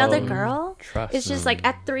in to another love. girl? Trust It's just him. like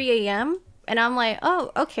at 3 a.m. and I'm like,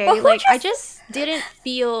 oh, okay. But who Like I just didn't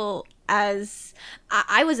feel as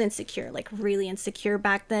I was insecure, like really insecure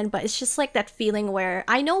back then. But it's just like that feeling where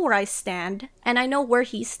I know where I stand and I know where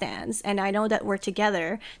he stands and I know that we're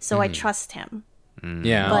together, so I trust him.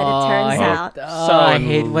 Yeah. But it turns out. I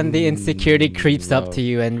hate when the insecurity creeps up to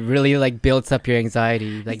you and really like builds up your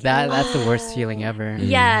anxiety. Like that's the worst feeling ever.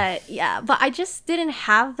 Yeah, but I just didn't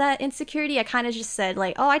have that insecurity. I kind of just said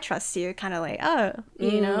like, "Oh, I trust you." Kind of like, "Oh,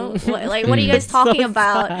 you know, like what are you guys talking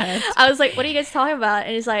about?" I was like, "What are you guys talking about?"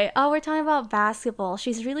 And he's like, "Oh, we're talking about basketball.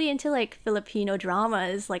 She's really into like Filipino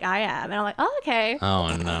dramas, like I am." And I'm like, "Oh, okay."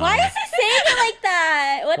 Oh no. Why is he saying it like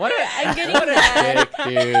that? I'm getting what mad. a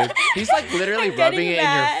dick, dude. He's like literally I'm rubbing getting it in your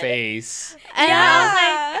mad. face. And Yeah.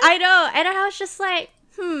 I was like, I know. And I was just like,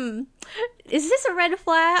 is this a red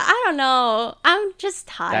flag? I don't know. I'm just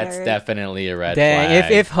tired. That's definitely a red Dang,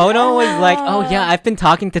 flag. if Hono was like, oh yeah, I've been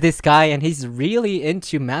talking to this guy and he's really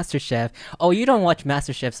into MasterChef. Oh, you don't watch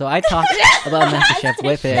MasterChef, so I talked about MasterChef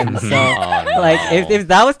with him. So, like, if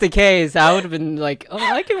that was the case, I would have been like, oh,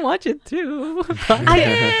 I can watch it too.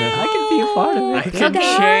 I can be a part of it. I can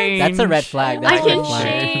Okay. change. That's a red flag. That's I a red can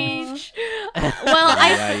flag. change. Well,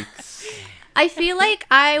 Yikes. I feel like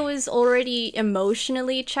I was already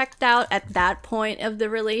emotionally checked out at that point of the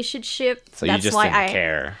relationship. So you That's just why didn't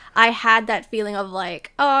care. I had that feeling of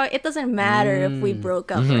like, oh, it doesn't matter if we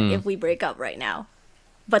broke up if we break up right now.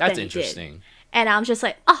 But That's then it did. interesting. And I'm just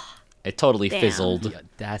like, oh, It totally Damn. fizzled. The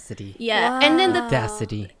audacity. yeah. And then the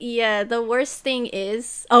Audacity. the worst thing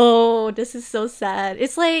is, oh, this is so sad.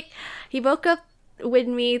 It's like he broke up with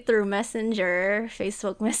me through Messenger,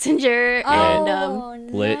 Facebook Messenger, and Oh,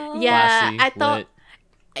 Lit. no. Yeah, Classy, I thought-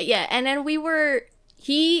 lit. yeah, and then we were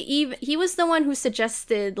he was the one who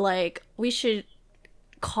suggested like we should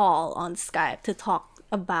call on Skype to talk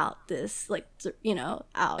about this, like, you know,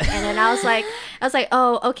 out. And then I was like,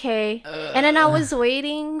 oh, okay. And then I was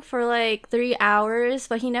waiting for like 3 hours,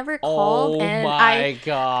 but he never called. Oh And my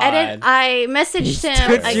god. and then I messaged him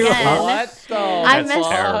stood you again. up. What the I fuck? messed-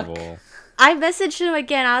 Terrible. I messaged him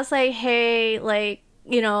again. I was like, hey, like,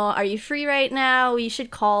 you know, are you free right now? We should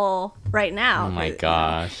call right now. Oh my You know?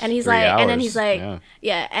 gosh. And he's 3 like, and then hours, he's like, yeah.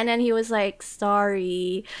 yeah. And then he was like,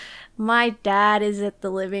 sorry, my dad is at the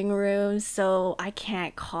living room, so I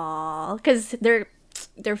can't call because their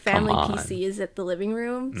family on. PC is at the living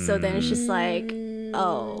room. So then it's just like,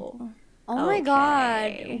 oh. Oh my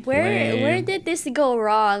Okay. god. Where did this go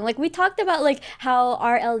wrong? Like we talked about like how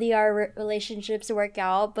our LDR relationships work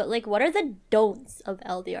out, but like what are the don'ts of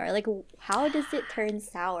LDR? Like how does it turn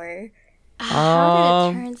sour?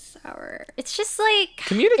 How did it turn sour? It's just like Is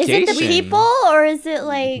Communication. it the people or is it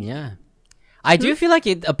like Yeah. I do feel like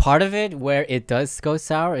a part of it where it does go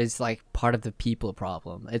sour is like part of the people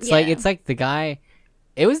problem. It's like Yeah. it's like the guy.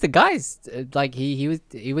 It was the guy's like he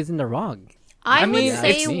was in the wrong. I mean, would say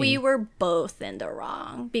it's- we were both in the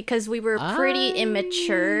wrong because we were pretty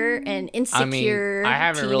immature and I insecure. mean, I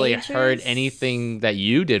haven't really heard teenagers. anything that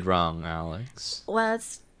you did wrong, Alex. Well,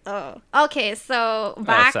 okay. So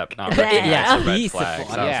back Except not then, Yeah, That's a red he's the flag. fault.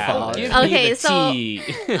 Sounds Yeah. solid. give Okay, me the so- tea.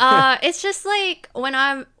 it's just like when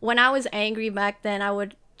I was angry back then, I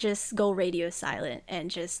would just go radio silent and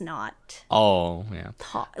just not Oh, yeah.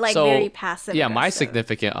 talk, like So, very passive. Yeah, my aggressive.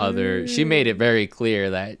 significant other, she made it very clear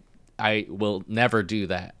that I will never do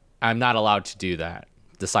that. I'm not allowed to do that.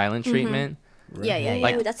 The silent treatment. Yeah.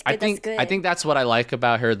 Like Ooh, that's I good, think that's good. I think that's what I like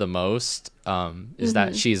about her the most. Is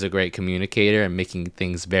that she's a great communicator and making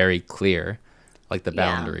things very clear, like the Yeah.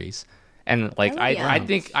 boundaries. And like I love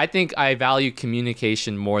that. I think I value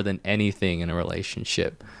communication more than anything in a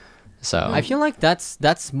relationship. So I feel like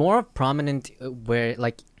that's more prominent where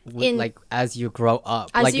like like as you grow up,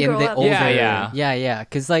 As like you in grow the up. older, Yeah.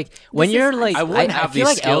 Because like when This you're is- like, I wouldn't I have feel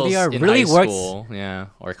these like skills LDR in really high works. school,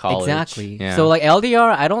 or college. Exactly. Yeah. So like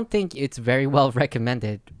LDR, I don't think it's very well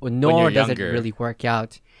recommended, nor you're does it younger. really work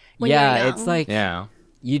out. When you're yeah, it's young. like yeah.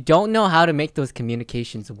 you don't know how to make those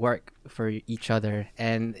communications work for each other,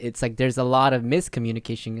 and it's like there's a lot of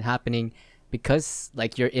miscommunication happening because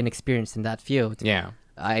like you're inexperienced in that field. Yeah.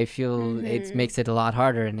 I feel it makes it a lot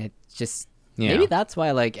harder, and it just Yeah. maybe that's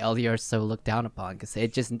why like LDR is so looked down upon, because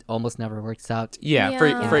it just almost never works out. Yeah,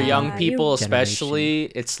 Yeah. for young Yeah, people you-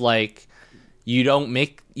 especially, it's like you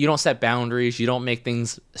don't set boundaries, you don't make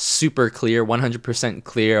things super clear, 100%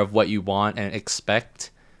 clear of what you want and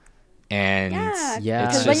expect. And Yeah.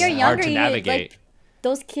 it's Because when just you're hard younger, to you, navigate. like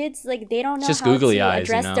those kids, like they don't know Just how googly to eyes, you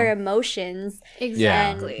address know? their emotions.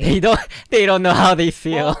 Exactly. They don't know how they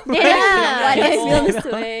feel. They don't know Yeah. why do I feel this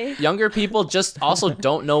way. Younger people just also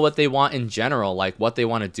don't know what they want in general, like what they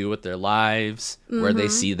want to do with their lives, where they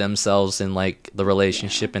see themselves in like the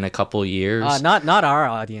relationship in a couple years. Not our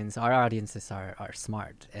audience. Our audiences are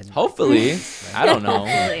smart, and Hopefully, I don't know.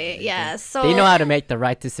 Hopefully, yeah. So they know how to make the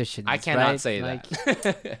right decisions. I cannot right? say Like,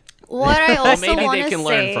 that. what I Well, also maybe want they to can say,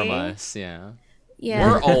 learn from us. Yeah, Yeah.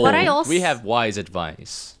 we're old. What I also We have wise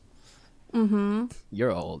advice.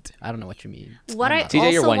 You're old. I don't know what you mean. What I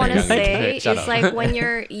TJ, you're also 1 year want to younger. say Shut is up. like when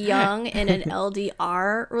you're young in an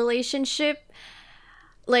LDR relationship,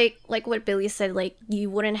 like what Billy said, like you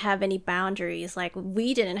wouldn't have any boundaries. Like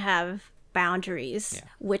we didn't have boundaries,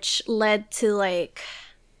 which led to like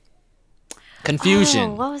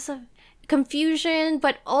Confusion. what was the confusion?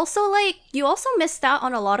 But also like you also missed out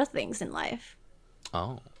on a lot of things in life,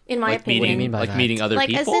 Oh, in my like opinion. meeting, mean by like that? meeting other Like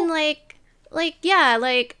people. as in like yeah,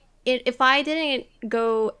 like if I didn't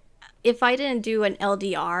do an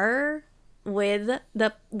LDR with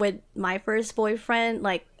my first boyfriend,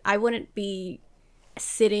 like I wouldn't be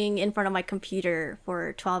sitting in front of my computer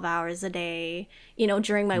for 12 hours a day,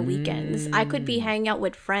 during my weekends. I could be hanging out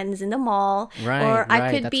with friends in the mall, Right, or I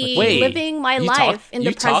right, could that's be what you- living my you life talked- in the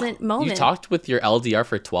you talked- present moment. You talked with your LDR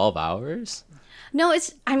for 12 hours? No,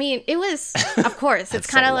 it was, of course, it's That's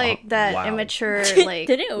kind so of like that Wow. immature, like,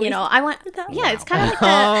 Didn't we I want, yeah, it's kind of like Oh,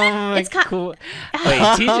 that. It's kind cool. Wait,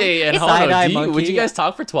 TJ and Side-eye Hono, would monkey. you guys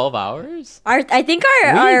talk for 12 hours? I think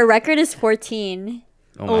our record is 14.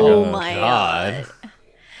 Oh gosh. my God. god.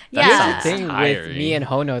 That Yeah. sounds Thing with tiring. me and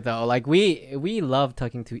Hono though, like we love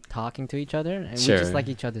talking to each other, and we Sure. just like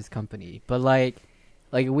each other's company. But like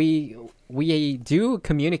we do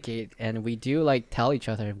communicate, and we do like tell each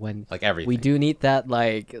other when Like everything. we do need that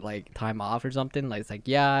like time off or something. Like it's like,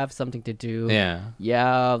 yeah, I have something to do.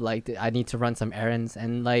 Yeah. Like I need to run some errands,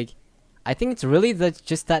 and like I think it's really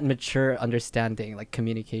just that mature understanding, like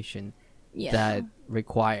communication, Yeah. that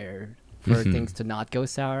require for things to not go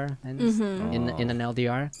sour and in an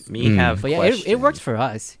LDR. Me have But yeah, it works for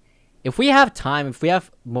us. If we have time, if we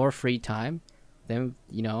have more free time, then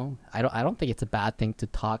I don't think it's a bad thing to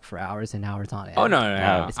talk for hours and hours on it. Oh,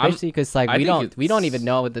 no. Especially because like I we think don't it's- even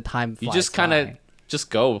know what the time. You flies just kind of by.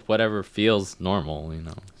 just go with whatever feels normal,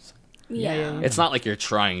 Yeah. It's not like you're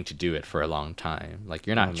trying to do it for a long time. Like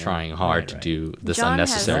you're not no. trying hard Right, to right. do this John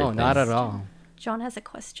has- unnecessary No, thing. not at all. John has a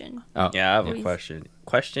question. Oh, Yeah, I have a Please. question.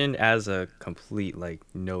 Question as a complete like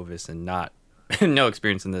novice and not no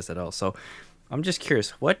experience in this at all. So I'm just curious,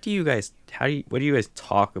 what do you guys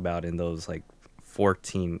talk about in those like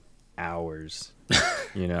 14 hours?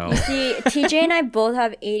 See, TJ and I both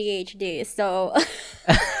have ADHD, so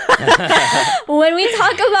when we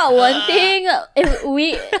talk about one thing, if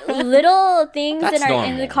we little things That's in the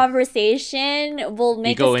normal. conversation will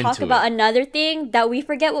make go us talk into about it. another thing that we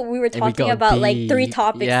forget what we were we talking go about like 3 deep.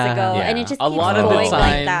 topics Yeah. ago, and Yeah. it just A keeps lot of the going like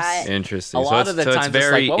times- that. Interesting. A lot so of the it's times it's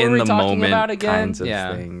very like, what were in we the talking moment about again? kinds of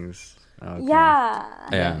Yeah. things. Okay. Yeah.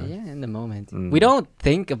 Yeah. Yeah, in the moment. We don't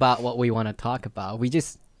think about what we want to talk about. We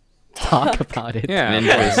just talk about it. Yeah.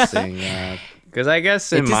 Interesting. Yeah. Because I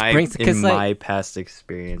guess It in just my brings- 'cause, like- my past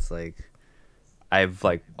experience, like I've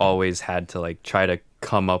like always had to like try to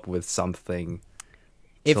come up with something.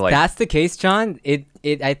 If to, like, that's the case, John,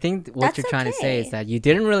 I think what That's you're trying to say is okay. that you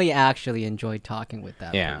didn't really actually enjoy talking with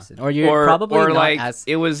that Yeah. person, or you're probably not like, as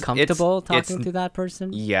it was comfortable it's talking to that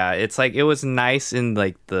person. Yeah, it's like it was nice in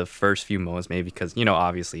like the first few moments, maybe because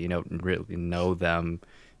obviously you don't really know them,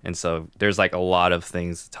 and so there's like a lot of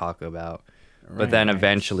things to talk about. But then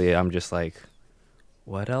eventually, I'm just like,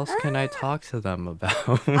 what else can I talk to them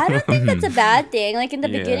about? I don't think that's a bad thing. Like in the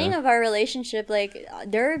Yeah. beginning of our relationship, like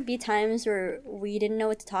there would be times where we didn't know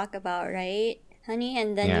what to talk about, right, honey?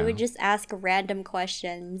 And then Yeah. you would just ask random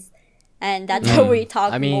questions, and that's how we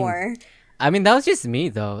talk I mean, more. I mean, that was just me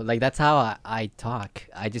though. Like that's how I talk.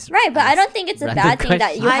 I just Right, but I ask don't think it's a random bad thing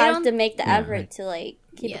that you I have don't- to make the Yeah, effort right. to like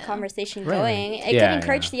keep Yeah. the conversation Right, going. It Yeah, can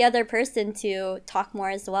encourage the other person to talk more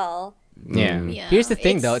as well. Yeah. Yeah. Here's the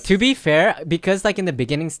thing, though. it's- To be fair, because like in the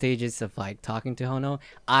beginning stages of like talking to Hono,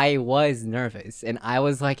 I was nervous, and I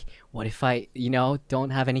was like, "What if I, don't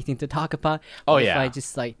have anything to talk about? Oh, What if yeah. I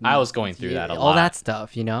just like I was going through that a all lot. that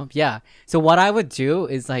stuff, Yeah. So what I would do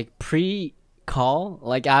is like pre-call,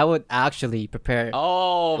 like I would actually prepare.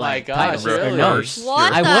 Oh my Like, gosh, type of really? notes.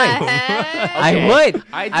 What I the would. heck? I Okay. would.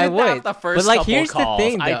 I did I that would. the first But like, couple here's calls. the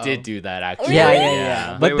thing, I though. did do that actually. Yeah, Really? yeah,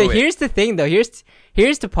 yeah. But Wait, wait. here's the thing, though.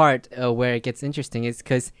 Here's the part where it gets interesting is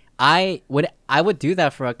because I would do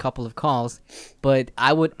that for a couple of calls, but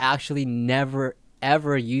I would actually never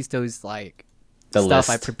ever use those like The stuff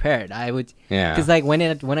I list. prepared. I would Yeah. because like when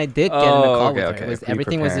I did get in a Oh, call okay, with her, okay. it was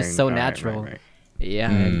everything was just so Pre-preparing. Right, natural. right, right. Yeah,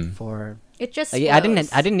 Mm. and for It just. like, I flows.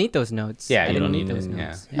 didn't need those notes. Yeah, I you didn't don't need those need-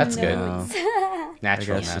 notes. yeah. That's good. Notes. I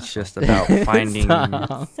Natural. guess it's natural. just about finding.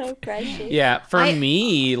 Stop. So precious. Yeah, for I-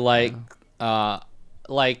 me, like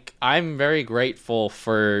I'm very grateful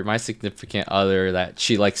for my significant other that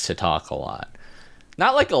she likes to talk a lot.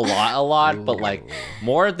 Not like a lot, but like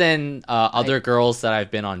more than other girls that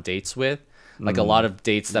I've been on dates with. Like a lot of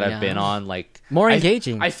dates that I've been Yeah. on, like More I-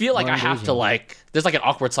 engaging. I feel like More I have to engaging. like. There's like an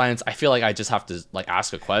awkward silence. I feel like I just have to like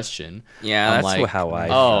ask a question. Yeah, I'm that's like, how I oh,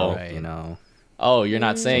 felt. right. Oh, you're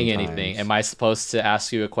not saying Sometimes. anything. Am I supposed to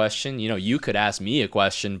ask you a question? You could ask me a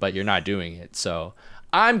question, but you're not doing it. So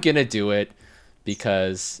I'm gonna do it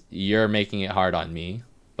because you're making it hard on me.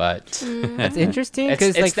 But That's interesting it's,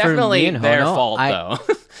 because it's like for me definitely and their Hono, fault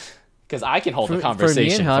though, because I can hold the for me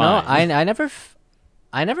conversation and Hono, fine.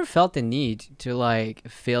 I never felt the need to like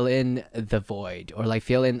fill in the void or like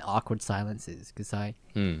fill in awkward silences because I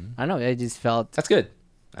don't know, I just felt That's good.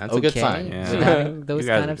 That's a good okay sign. with Yeah. having those You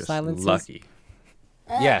guys kind are of just silences. lucky.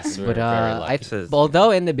 Yes, we're But very lucky. This is-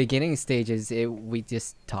 although in the beginning stages we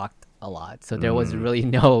just talked a lot, so there was really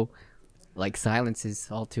no like silences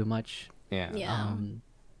all too much. Yeah. Yeah.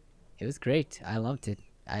 It was great. I loved it.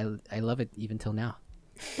 I love it even till now.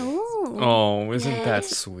 Ooh. Oh, isn't that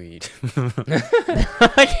sweet?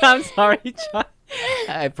 Like, I'm sorry,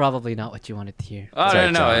 John. Probably not what you wanted to hear. Oh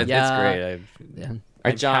Sorry, no, John. it's Yeah. great. Yeah. All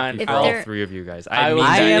right, John. If All there- three of you guys. I mean will-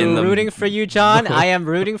 I that in am the- rooting for you, John. I am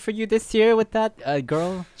rooting for you this year with that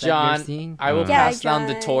girl that John, you're seeing. I will Yeah, pass down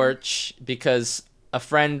the John. torch because a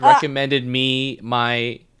friend recommended me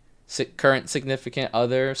my current significant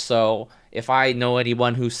other. So if I know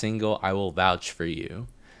anyone who's single, I will vouch for you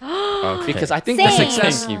Okay. because I think the Same.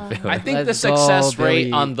 success. Thank you, Billy. I think the Let's go, success rate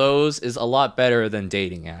Billy. on those is a lot better than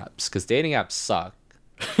dating apps because dating apps suck,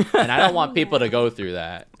 and I don't want people to go through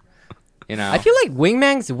that. I feel like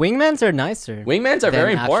wingmans are nicer. wingmans are than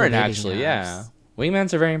very actual important, dating actually. apps. Yeah,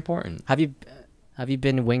 wingmans are very important. Have you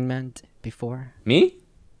been wingman before Me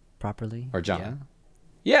properly? or John? Yeah.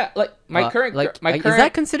 Yeah, like my current, my is current.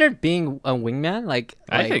 that considered being a wingman? Like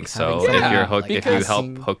I like think so. having Yeah, someone, If you're hook, like, if you help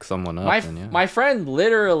passing- hook someone up, my then yeah. my friend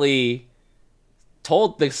literally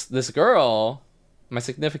told this girl, my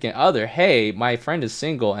significant other, hey, my friend is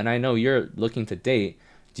single and I know you're looking to date.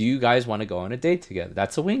 Do you guys want to go on a date together?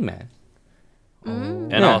 That's a wingman.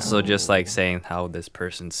 And Yeah. also just like saying how this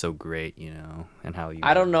person's so great, and how you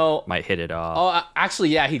I don't know. might hit it off. Oh, actually,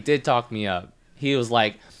 yeah, he did talk me up. He was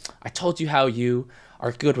like, I told you how you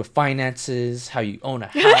are good with finances, how you own a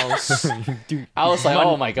house. I was like,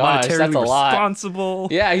 oh my gosh, that's a Monetarily lot. responsible.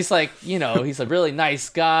 Yeah, he's like, he's a really nice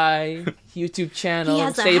guy, YouTube channel,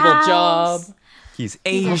 has a stable house. job. He's I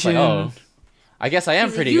was Asian. like, oh, I guess I am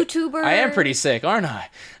He's a pretty. YouTuber. I am pretty sick, aren't I?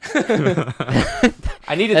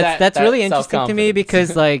 I needed that. That's that really interesting to me self-confidence.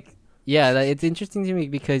 because like it's interesting to me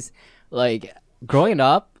because like growing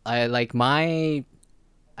up I like my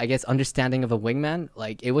I guess understanding of a wingman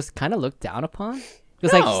like it was kind of looked down upon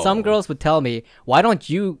because like some No. girls would tell me why don't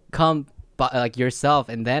you come like yourself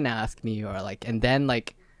and then ask me or like and then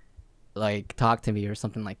like talk to me or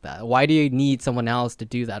something like that. Why do you need someone else to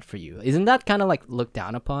do that for you? Isn't that kind of like looked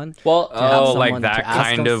down upon? well, to have Oh, like someone- that to ask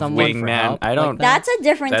kind of someone for wingman. help I like don't. that? That's a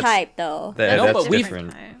different That's- type, though. No, that's but we've-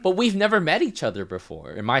 different. but we've never met each other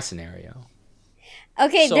before in my scenario.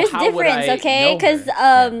 Okay, So there's how would difference, I okay? know Because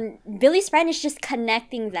her? Billy's friend is just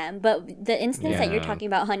connecting them, but the instance that you're Yeah. talking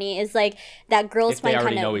about, honey, is like that girls If they find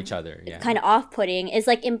already kind know of each other, yeah. kind of off-putting is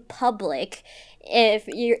like in public. If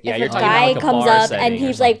Yeah, if you're a talking about, guy like, a comes bar up setting and or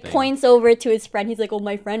he's like something. points over to his friend, he's like, "Oh,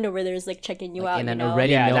 my friend over there is like checking you Like, out." in You an know,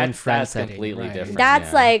 already Yeah, known that's- friend that's setting, completely right. different. that's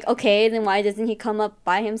Yeah. like okay. Then why doesn't he come up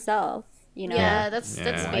by himself? You know. Yeah, that's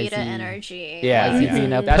Yeah. beta I see. energy. Yeah, Like, yeah.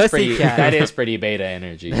 being a That's pretty. pussycat. That is pretty beta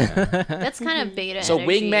energy. Yeah. That's kind of beta So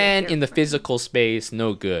energy. if wingman you're in the friends. physical space,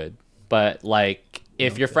 no good. But like,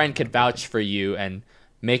 if your friend could vouch for you and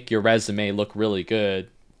make your resume look really good,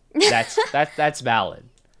 that's valid.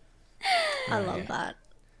 I love that.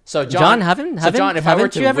 So John, John, haven't John, if I were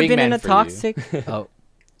haven't to you ever been in wingman a for you- toxic? Oh,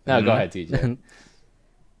 No, go ahead, TJ.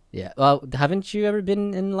 yeah. Well, haven't you ever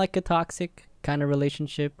been in like a toxic kind of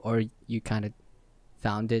relationship, or you kind of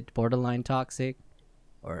found it borderline toxic,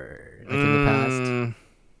 or like in the past?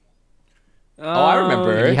 Oh, I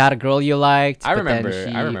remember. You had a girl you liked, I but then remember-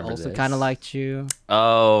 she I remember also this. kind of liked you.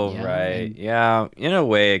 Oh, Yeah, right. and- Yeah. In a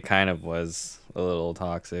way, it kind of was a little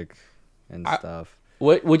toxic and stuff.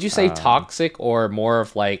 What would you say, toxic or more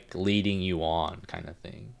of like leading you on kind of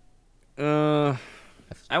thing?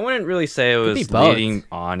 I wouldn't really say it be was both. leading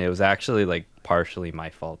on. It was actually like partially my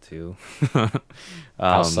fault too.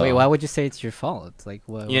 How so? Wait, why would you say it's your fault? Like,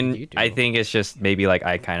 what did you do? I think it's just maybe like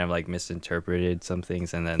I kind of like misinterpreted some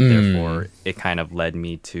things, and then therefore it kind of led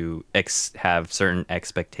me to have certain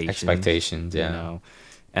expectations. Yeah. You know,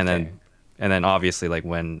 and then obviously like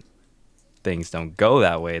when things don't go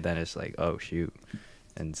that way, then it's like, oh shoot,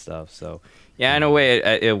 and stuff. So yeah, in a way,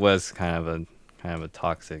 it was kind of a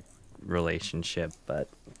toxic relationship, but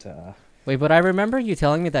Wait, but I remember you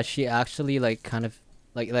telling me that she actually like kind of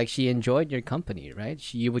like she enjoyed your company, right?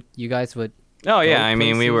 You guys would. oh yeah, go I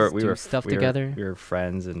mean we places, were do stuff together. we were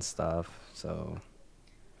friends and stuff, so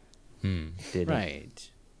Right.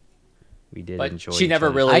 we did But enjoy she each never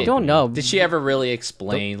other's really- I don't know. Did she ever really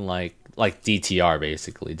explain like DTR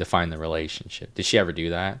basically define the relationship? Did she ever do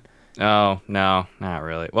that? Oh, no, not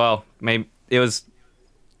really. Well, maybe it was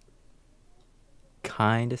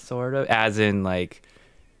kind of, sort of, as in, like,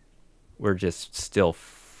 we're just still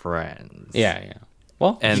friends. Yeah.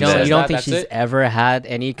 Well, And she You then- says don't that, think that's she's it? ever had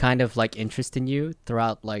any kind of like interest in you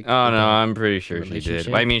throughout like? Oh, no, the I'm pretty sure she did.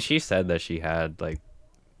 relationship? I mean, she said that she had, like,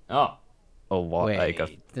 Oh, Wait,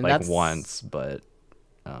 then like that's- once, but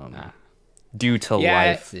due to yeah.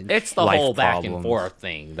 life. It's the life whole back and problems. forth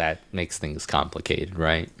thing that makes things complicated,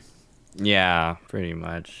 right? Yeah, pretty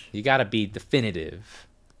much. You got to be definitive,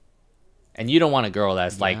 and you don't want a girl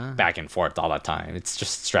that's Yeah. like back and forth all the time. It's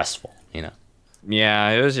just stressful, you know. Yeah,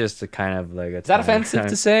 it was just a kind of like a. Is that offensive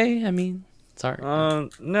to say? I mean, sorry.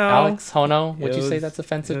 No. Alex, Hono, would It you say was- that's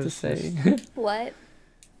offensive it to was say? What?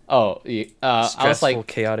 Oh, yeah, I was Stressful, like,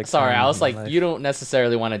 chaotic sorry, time I in was my like, life. you don't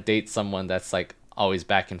necessarily want to date someone that's like always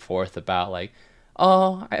back and forth about like,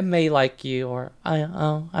 oh, I may like you, or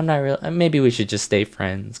I'm not real. Maybe we should just stay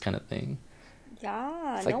friends, kind of thing.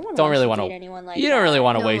 Yeah, It's no like, one don't wants really to want date anyone like you don't really that.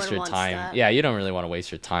 want to No waste one your wants time. that. Yeah, you don't really want to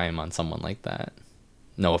waste your time on someone like that.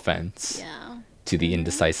 No offense Yeah. to the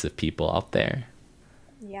indecisive people out there.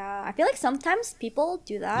 Yeah, I feel like sometimes people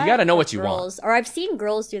do that. You gotta know with what you want. girls. Or I've seen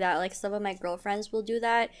girls do that. Like some of my girlfriends will do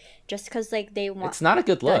that just because like they want It's not a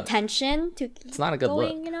good the look. attention to keep It's not a good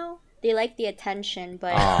going, look. you know? They like the attention,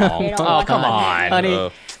 but Oh, they don't oh, want come the on. attention. Honey,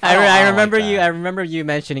 Ugh. I like remember you. that. I remember you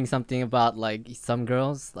mentioning something about like some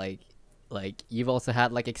girls, like you've also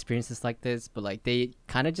had like experiences like this, but like they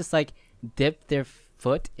kind of just like dip their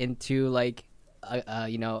foot into like,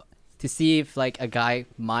 you know, to see if like a guy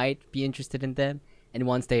might be interested in them, and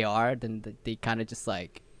once they are, then they kind of just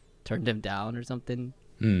like turn them down or something.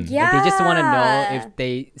 Yeah. Like, they just want to know if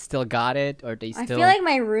they still got it or they I still. feel like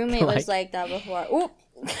my roommate was like- like that before. Ooh.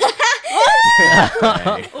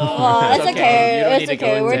 Right. Oh, it's okay. okay. You don't It's need to go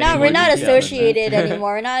okay. into We're any not more we're not detail than that. associated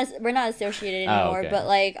anymore. We're not associated Oh, anymore. okay. But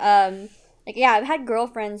like yeah, I've had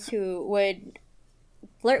girlfriends who would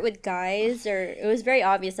flirt with guys, or it was very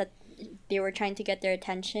obvious that they were trying to get their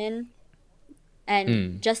attention,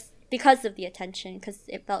 and just because of the attention, because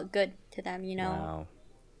it felt good to them, you know. Wow.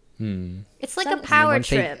 It's like Some- a power once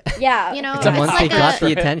they- trip. Yeah, You know, It's a it's once monster. they like got a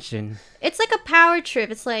the attention. it's like a power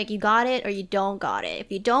trip. It's like you got it or you don't got it.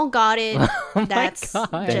 If you don't got it, that's God.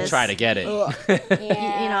 Then just, try to get it.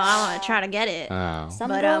 yeah. you know, I want to try to get it. Oh. Some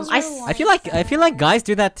But, girls I are s- I feel like guys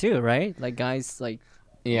do that too, right? Like guys like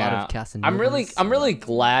Yeah, of Casanovas. I'm really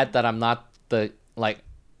glad that I'm not the like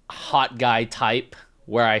hot guy type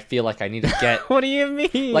where I feel like I need to get What do you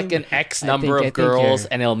mean? like an X I number think of girls you're-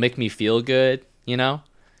 and it'll make me feel good, you know?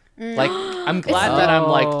 Like I'm glad that I'm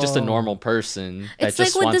like just a normal person that It's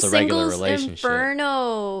just like with wants the a regular Singles relationship.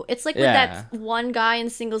 Inferno. It's like Yeah. with that one guy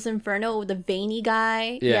in Singles Inferno, the veiny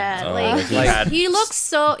guy. Yeah. Yeah, Oh, like he had he looks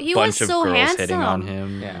so he was Bunch of so girls handsome. hitting on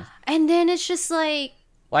him. Yeah. And then it's just like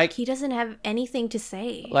He doesn't have anything to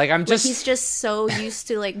say. Like, I'm just- he's just so used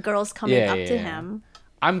to like girls coming Yeah, up to yeah. him.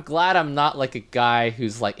 I'm glad I'm not like a guy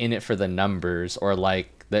who's like in it for the numbers or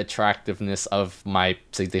like the attractiveness of my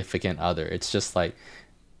significant other. It's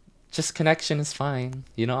just connection is fine.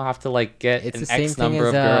 You don't have to like get It's an the same X thing number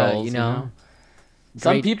as, of girls. you know,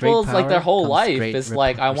 Some great people's like their power whole comes life great is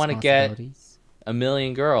like I want to get responsibilities. a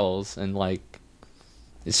million girls and like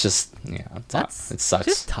it's just it That's sucks.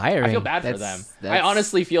 just tiring. I feel bad for them. I That's-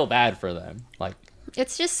 honestly feel bad for them. Like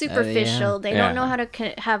It's just superficial. They Yeah. don't know how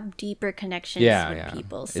to have deeper connections with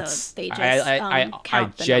people, so they just I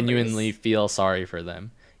count the genuinely numbers. feel sorry for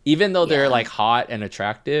them, even though they're Yeah. like hot and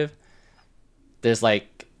attractive. There's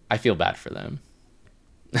like I feel bad for them.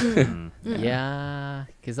 Yeah,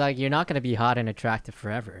 because like you're not gonna be hot and attractive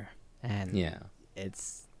forever, and Yeah,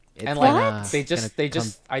 it's and like like they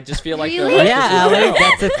just I just feel like they're Really? like, yeah, this is Alex, real.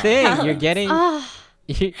 that's the thing. You're getting Oh,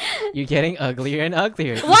 you're getting uglier and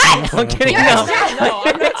uglier. What? I'm kidding. No, No, no,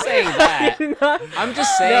 I'm not saying that. I'm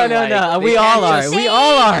just saying. no, like, no. they We can't all are. just- We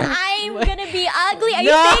all are. I'm gonna be ugly. Are you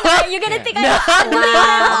No. saying that? You're gonna think I'm ugly when I'm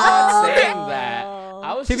I'm not old? saying that.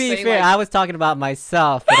 I was To just be saying, fair, like, I was talking about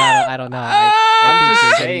myself, but I don't know. I I'm think just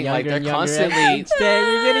you're saying, getting like, younger they're and younger constantly- each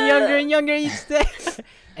day. You're getting younger and younger each day.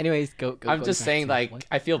 Anyways, go. I'm go just back saying, to like, what-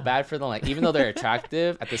 I feel bad for them. Like, even though they're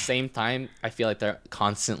attractive, at the same time, I feel like they're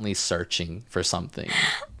constantly searching for something,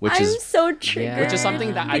 which I'm is so triggered. which is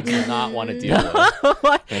something that I do not want to deal with.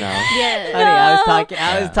 What? You know? yeah. Honey, I was talking. Yeah.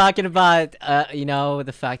 I was talking about,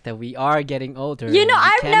 the fact that we are getting older. You know, and we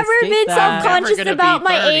I've can't never escape been that. self-conscious Never gonna about be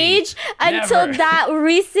my 30. age until Never. that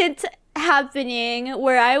recent happening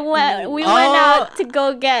where we went Oh. out to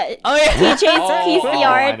go get Oh yeah. TJ's Oh, I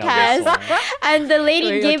PCR know test, this one. and the lady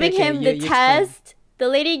Wait, okay, giving okay, him you- the you explain. test. The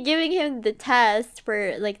lady giving him the test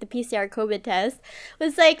for like the PCR COVID test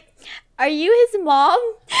was like, "Are you his mom?"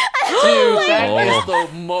 And I Dude, was like, that is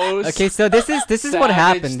the most. Okay, so this is what savage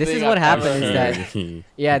happened. This is thing what I've happened is ever that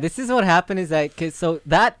heard. this is what happened is that so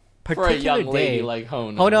that for a particular young lady day, like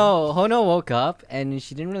Hono. Hono woke up and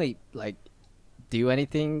she didn't really like do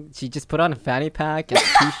anything. She just put on a fanny pack and a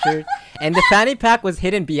t-shirt, and the fanny pack was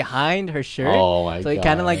hidden behind her shirt. Oh my So it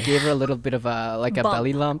kind of God. like gave her a little bit of a Bump.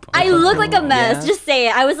 belly lump. or I look something. like a mess. Yeah. Just say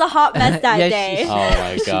it. I was a hot mess that Yeah, day. Oh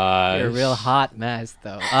my god. You're a real hot mess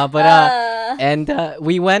though.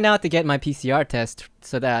 We went out to get my PCR test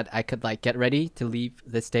so that I could like get ready to leave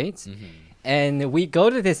the States. And we go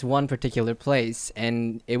to this one particular place,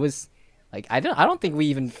 and it was like I don't think we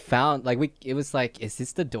even found it was like, is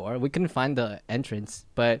this the door? We couldn't find the entrance,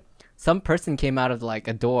 but some person came out of like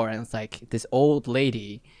a door, and it's like this old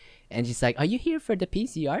lady, and she's like, "Are you here for the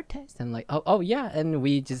PCR test?" And I'm like, oh yeah, and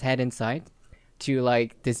we just head inside to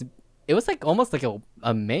like this. It was like almost like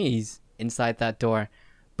a maze inside that door,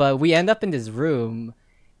 but we end up in this room,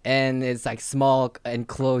 and it's like small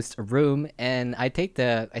enclosed room, and I take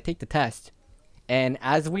the test, and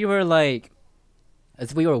as we were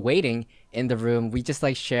waiting in the room, we just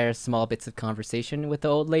like share small bits of conversation with the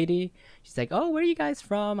old lady. She's like, "Oh, where are you guys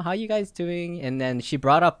from? How you guys doing?" And then she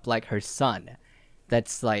brought up like her son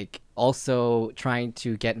that's like also trying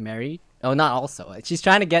to get married. Oh, not also. She's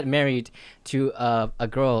trying to get married to a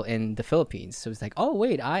girl in the Philippines. So it's like, "Oh,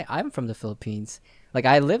 wait, I'm from the Philippines. Like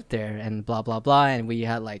I lived there and blah blah blah." And we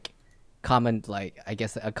had like common, like I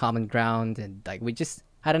guess a common ground, and like we just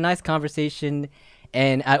had a nice conversation.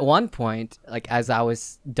 And at one point, like as I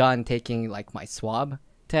was done taking like my swab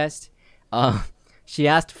test, she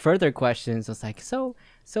asked further questions. I was like, so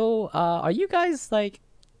are you guys like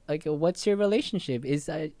what's your relationship? Is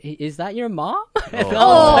that your mom? And I was like,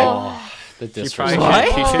 Oh, the She disrespect.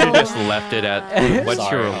 probably should have just left it at what's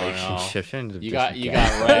Sorry, your Hono. relationship? Shouldn't have You just got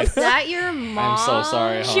guessed. right. Is that your mom? I'm so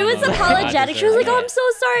sorry. She was Hono. apologetic. She was like, "Oh, I'm so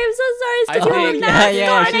sorry. I'm so sorry. It's I because you have a think- mask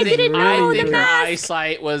yeah, on. she's I didn't really know I the think her mask."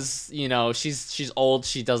 eyesight was, she's old.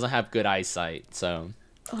 She doesn't have good eyesight. So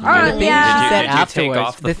the thing yeah. she Did said you take afterwards,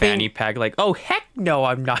 off the, the thing- fanny pack like, oh heck no,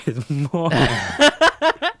 I'm not his mom.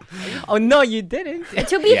 Oh no, you didn't.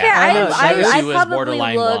 To be fair, I know, I she was probably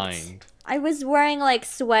borderline looked. blind. I was wearing like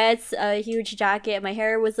sweats, a huge jacket. My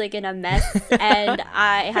hair was like in a mess, and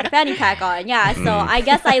I had a fanny pack on. Yeah, so I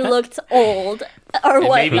guess I looked old or And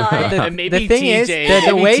maybe, whatnot. The- and maybe the thing TJ, is that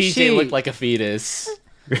the maybe way TJ she- looked like a fetus.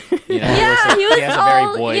 Yeah, he was has a very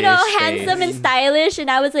all, boyish handsome and face. stylish, and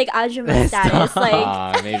I was like Ajuma status,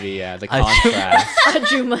 like Maybe the I- contrast.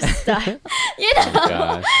 Ajuma style. You Oh know?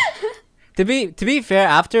 gosh. To be fair,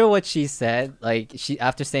 after what she said, like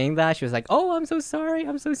after saying that, she was like, "Oh, I'm so sorry.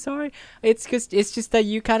 I'm so sorry. It's just that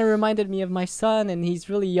you kind of reminded me of my son, and he's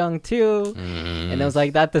really young too." And I was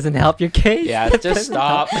like, "That doesn't help your case." Yeah, That just doesn't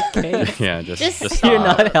help stop. your case." Yeah, just Just stop. You're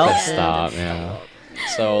not helping. Just stop. Yeah.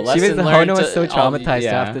 So She lesson was learned. Hono was so to all- traumatized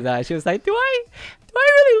yeah. after that. She was like, "Do I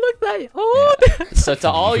really look that old?" So to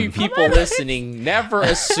all you people listening, never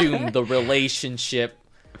assume the relationship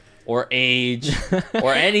or age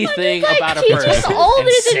or anything about a He's person. just older and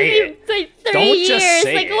than say me it. by 3 Don't years. just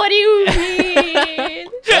say Like, it. what do you mean?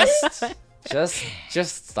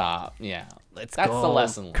 Just stop. Yeah. Let's That's go. the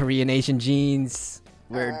lesson learned. Korean Asian genes.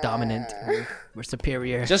 We're dominant. We're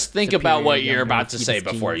superior. Just think Superior about what you're younger about to say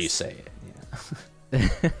fetus before you genes. say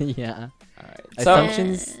it. Yeah. So,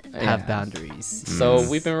 Assumptions have yeah. boundaries. So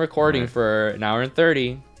we've been recording for an hour and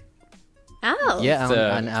 30. Oh. Yeah,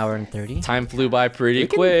 So- an hour and 30. Time flew by pretty We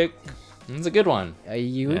can- quick. It's a good one.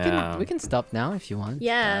 We can stop now if you want.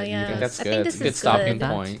 Yeah, I yeah. think that's I good. think It's this a good is stopping good.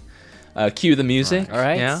 point. Cue the music. All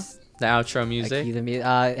right. Yeah. The outro music.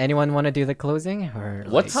 Anyone want to do the closing or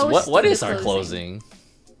like, What is the our closing. closing?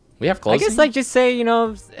 We have I closing. guess like just say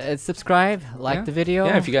subscribe, like Yeah. the video.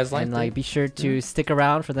 Yeah, if you guys liked and like it. be sure to stick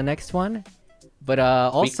around for the next one. But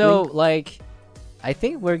also like I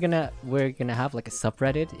think we're gonna have like a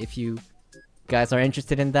subreddit if you guys are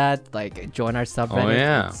interested in that. Like join our subreddit.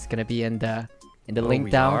 yeah. It's gonna be in the Oh, link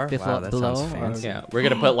we down are? below. Wow, that sounds fancy. Yeah, we're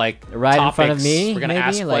gonna put like Right in front of topics. me, We're gonna maybe,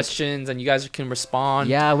 ask like- questions, and you guys can respond.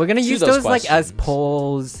 Yeah, we're gonna to use those those like as questions.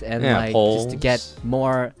 polls and Yeah, like just to polls. get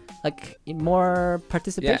more more Yeah,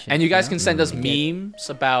 participation. and you guys know? can send us memes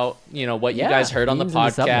about what you Yeah, guys heard on the memes in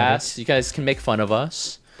the subreddit. podcast. You guys can make fun of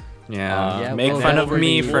us. Yeah. Yeah, Make we'll fun of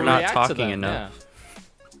me definitely- for We'll not react to talking them, enough. yeah.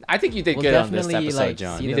 I think you did We'll good on this definitely, episode, like,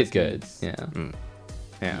 John. see You those did good. memes. Yeah.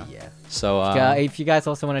 Yeah. Yeah. So If you guys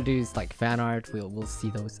also want to do like fan art, we'll see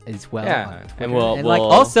those as well. Yeah, on and Twitter. we'll- like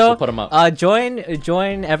we'll- also we'll put 'em up.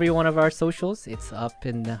 join every one of our socials. It's up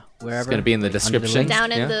in wherever. it's gonna be in the under description. links.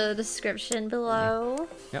 Down in Yeah. the description below.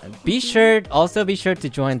 Be sure to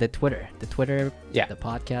join the Twitter. Yeah. The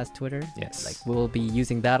podcast Twitter. Yes. Like we'll be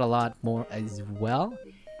using that a lot more as well.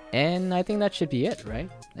 And I think that should be it, right?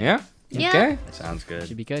 Yeah. Yeah. Okay. Sounds good.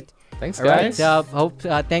 Should be good. Thanks, All right.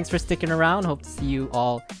 guys. Thanks for sticking around. Hope to see you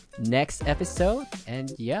all next episode.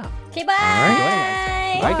 And yeah, Okay,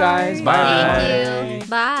 bye. Bye, guys. Bye. Thank you.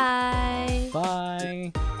 Bye.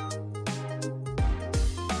 bye.